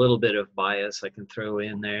allows a little bit of bias I can throw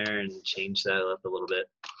in there and change that up a little bit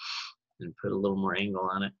and put a little more angle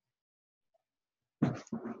on it.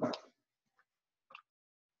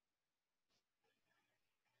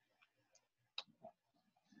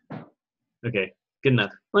 Okay, good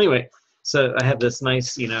enough. Well, anyway, so I have this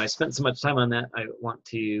nice, you know, I spent so much time on that. I want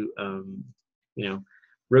to, you know,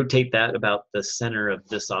 rotate that about the center of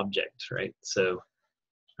this object, right? So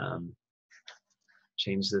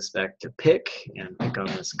change this back to pick and pick on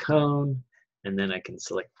this cone, and then I can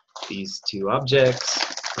select these two objects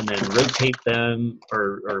and then rotate them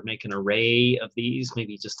or make an array of these,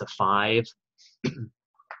 maybe just a 5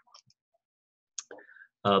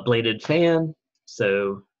 bladed fan.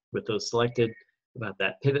 So with those selected, about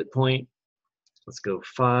that pivot point, let's go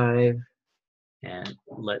 5 and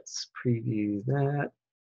let's preview that.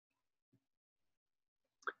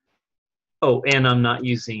 Oh, and I'm not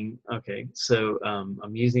using, okay, so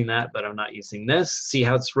I'm using that, but I'm not using this. See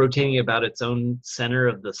how it's rotating about its own center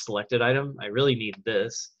of the selected item? I really need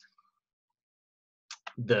this.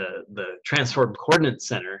 the transform coordinate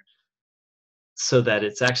center so that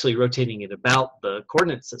it's actually rotating it about the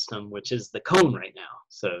coordinate system, which is the cone right now.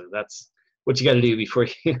 So that's what you got to do before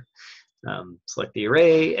you select the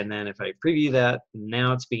array. And then if I preview that,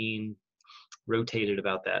 now it's being rotated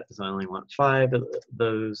about that. So I only want 5 of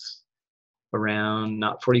those around,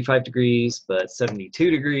 not 45 degrees, but 72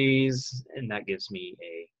 degrees. And that gives me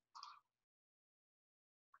a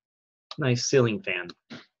nice ceiling fan.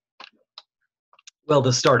 Well,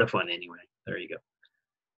 the startup one anyway. There you go.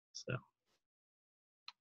 So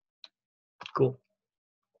cool.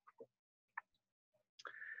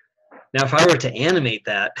 Now, if I were to animate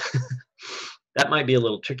that, that might be a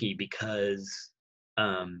little tricky because,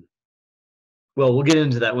 well, we'll get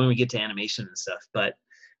into that when we get to animation and stuff. But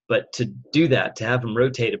to do that, to have them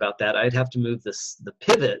rotate about that, I'd have to move the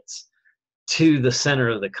pivots to the center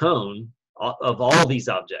of the cone of all these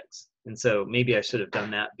objects. And so maybe I should have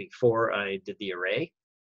done that before I did the array.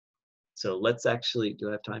 So let's actually, do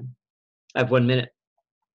I have time? I have 1 minute.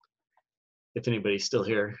 If anybody's still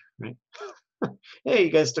here, right? Hey,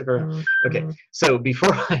 you guys stuck around. Okay, so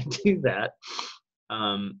before I do that,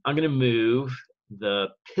 I'm going to move the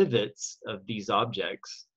pivots of these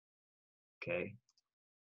objects, okay,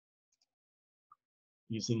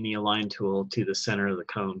 using the align tool to the center of the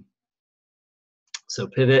cone. So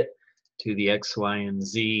pivot to the X, Y, and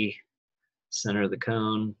Z center of the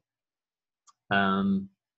cone.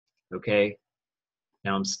 Okay,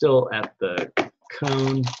 now I'm still at the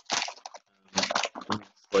cone.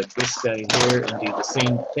 Select this guy here and do the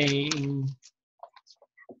same thing.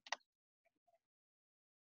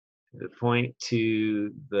 The point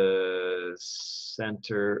to the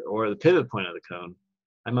center, or the pivot point of the cone.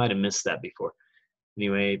 I might have missed that before.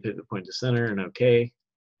 Anyway, pivot point to center and okay.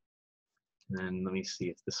 And then let me see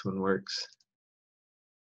if this one works.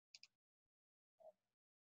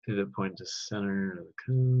 Pivot point to center of the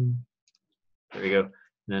cone. There we go. And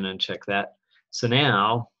then uncheck that. So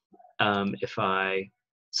now,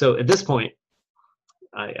 so at this point,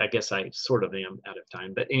 I guess I sort of am out of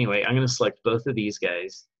time. But anyway, I'm going to select both of these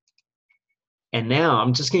guys. And now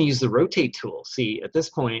I'm just going to use the rotate tool. See, at this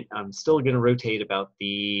point, I'm still going to rotate about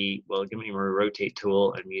the, well, give me my rotate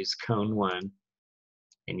tool and use cone 1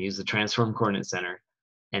 and use the transform coordinate center.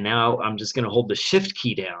 And now I'm just going to hold the shift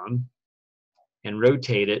key down and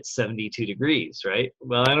rotate it 72 degrees, right?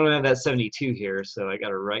 Well, I don't have that 72 here, so I got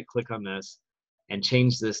to right click on this and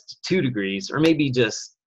change this to 2 degrees, or maybe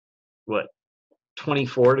just, what,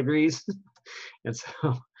 24 degrees? And so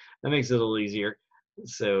that makes it a little easier.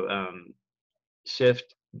 So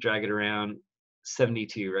shift, drag it around,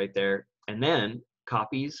 72 right there, and then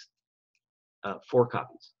copies, 4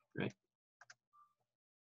 copies, right?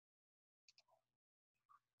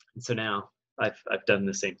 And so now I've done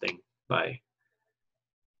the same thing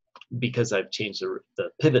because I've changed the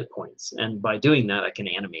pivot points, and by doing that I can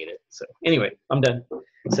animate it. So anyway, I'm done.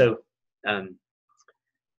 So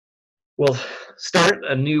we'll start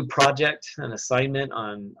a new project, an assignment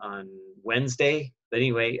on Wednesday. But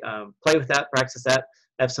anyway, play with that, practice that.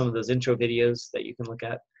 I have some of those intro videos that you can look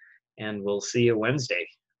at, and we'll see you Wednesday.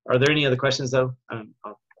 Are there any other questions though? I'm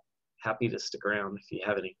happy to stick around if you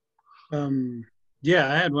have any.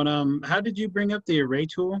 Yeah, I had one. How did you bring up the array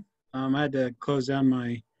tool? I had to close down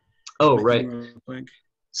my. Oh, my right. thing real quick.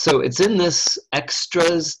 So it's in this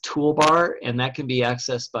extras toolbar, and that can be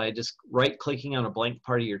accessed by just right-clicking on a blank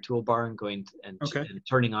part of your toolbar and going and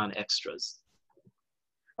turning on extras.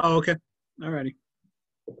 Oh, okay. Alrighty.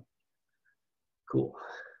 Cool.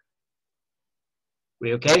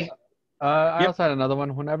 We okay? I also had another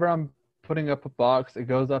one. Whenever I'm putting up a box, it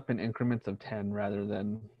goes up in increments of 10 rather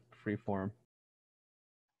than freeform.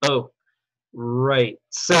 Oh, right.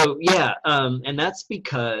 So yeah, and that's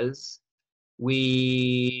because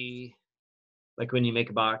we, like when you make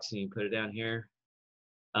a box and you put it down here,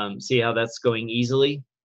 see how that's going easily?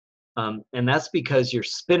 And that's because your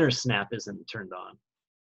spinner snap isn't turned on.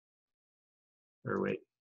 Or wait,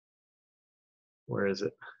 where is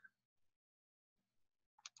it?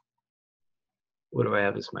 What do I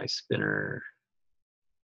have as my spinner?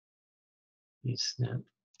 Snap.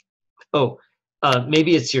 Oh,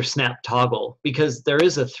 maybe it's your snap toggle, because there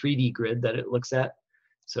is a 3D grid that it looks at.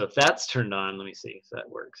 So if that's turned on, let me see if that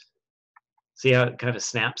works. See how it kind of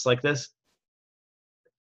snaps like this? Is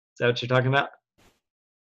that what you're talking about?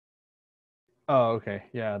 Oh, okay.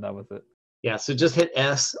 Yeah, that was it. Yeah, so just hit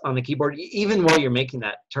S on the keyboard. Even while you're making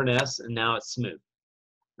that, turn S, and now it's smooth,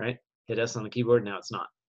 right? Hit S on the keyboard, now it's not.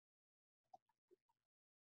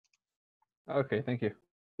 Okay, thank you.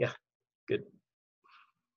 Yeah, good.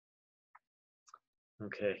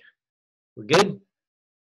 Okay, we're good?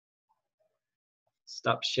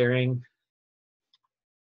 Stop sharing.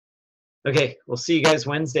 Okay, we'll see you guys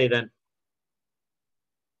Wednesday then.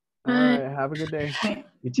 All right. Have a good day. Right.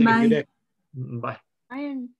 You too. Bye. Good day. Bye. Iron.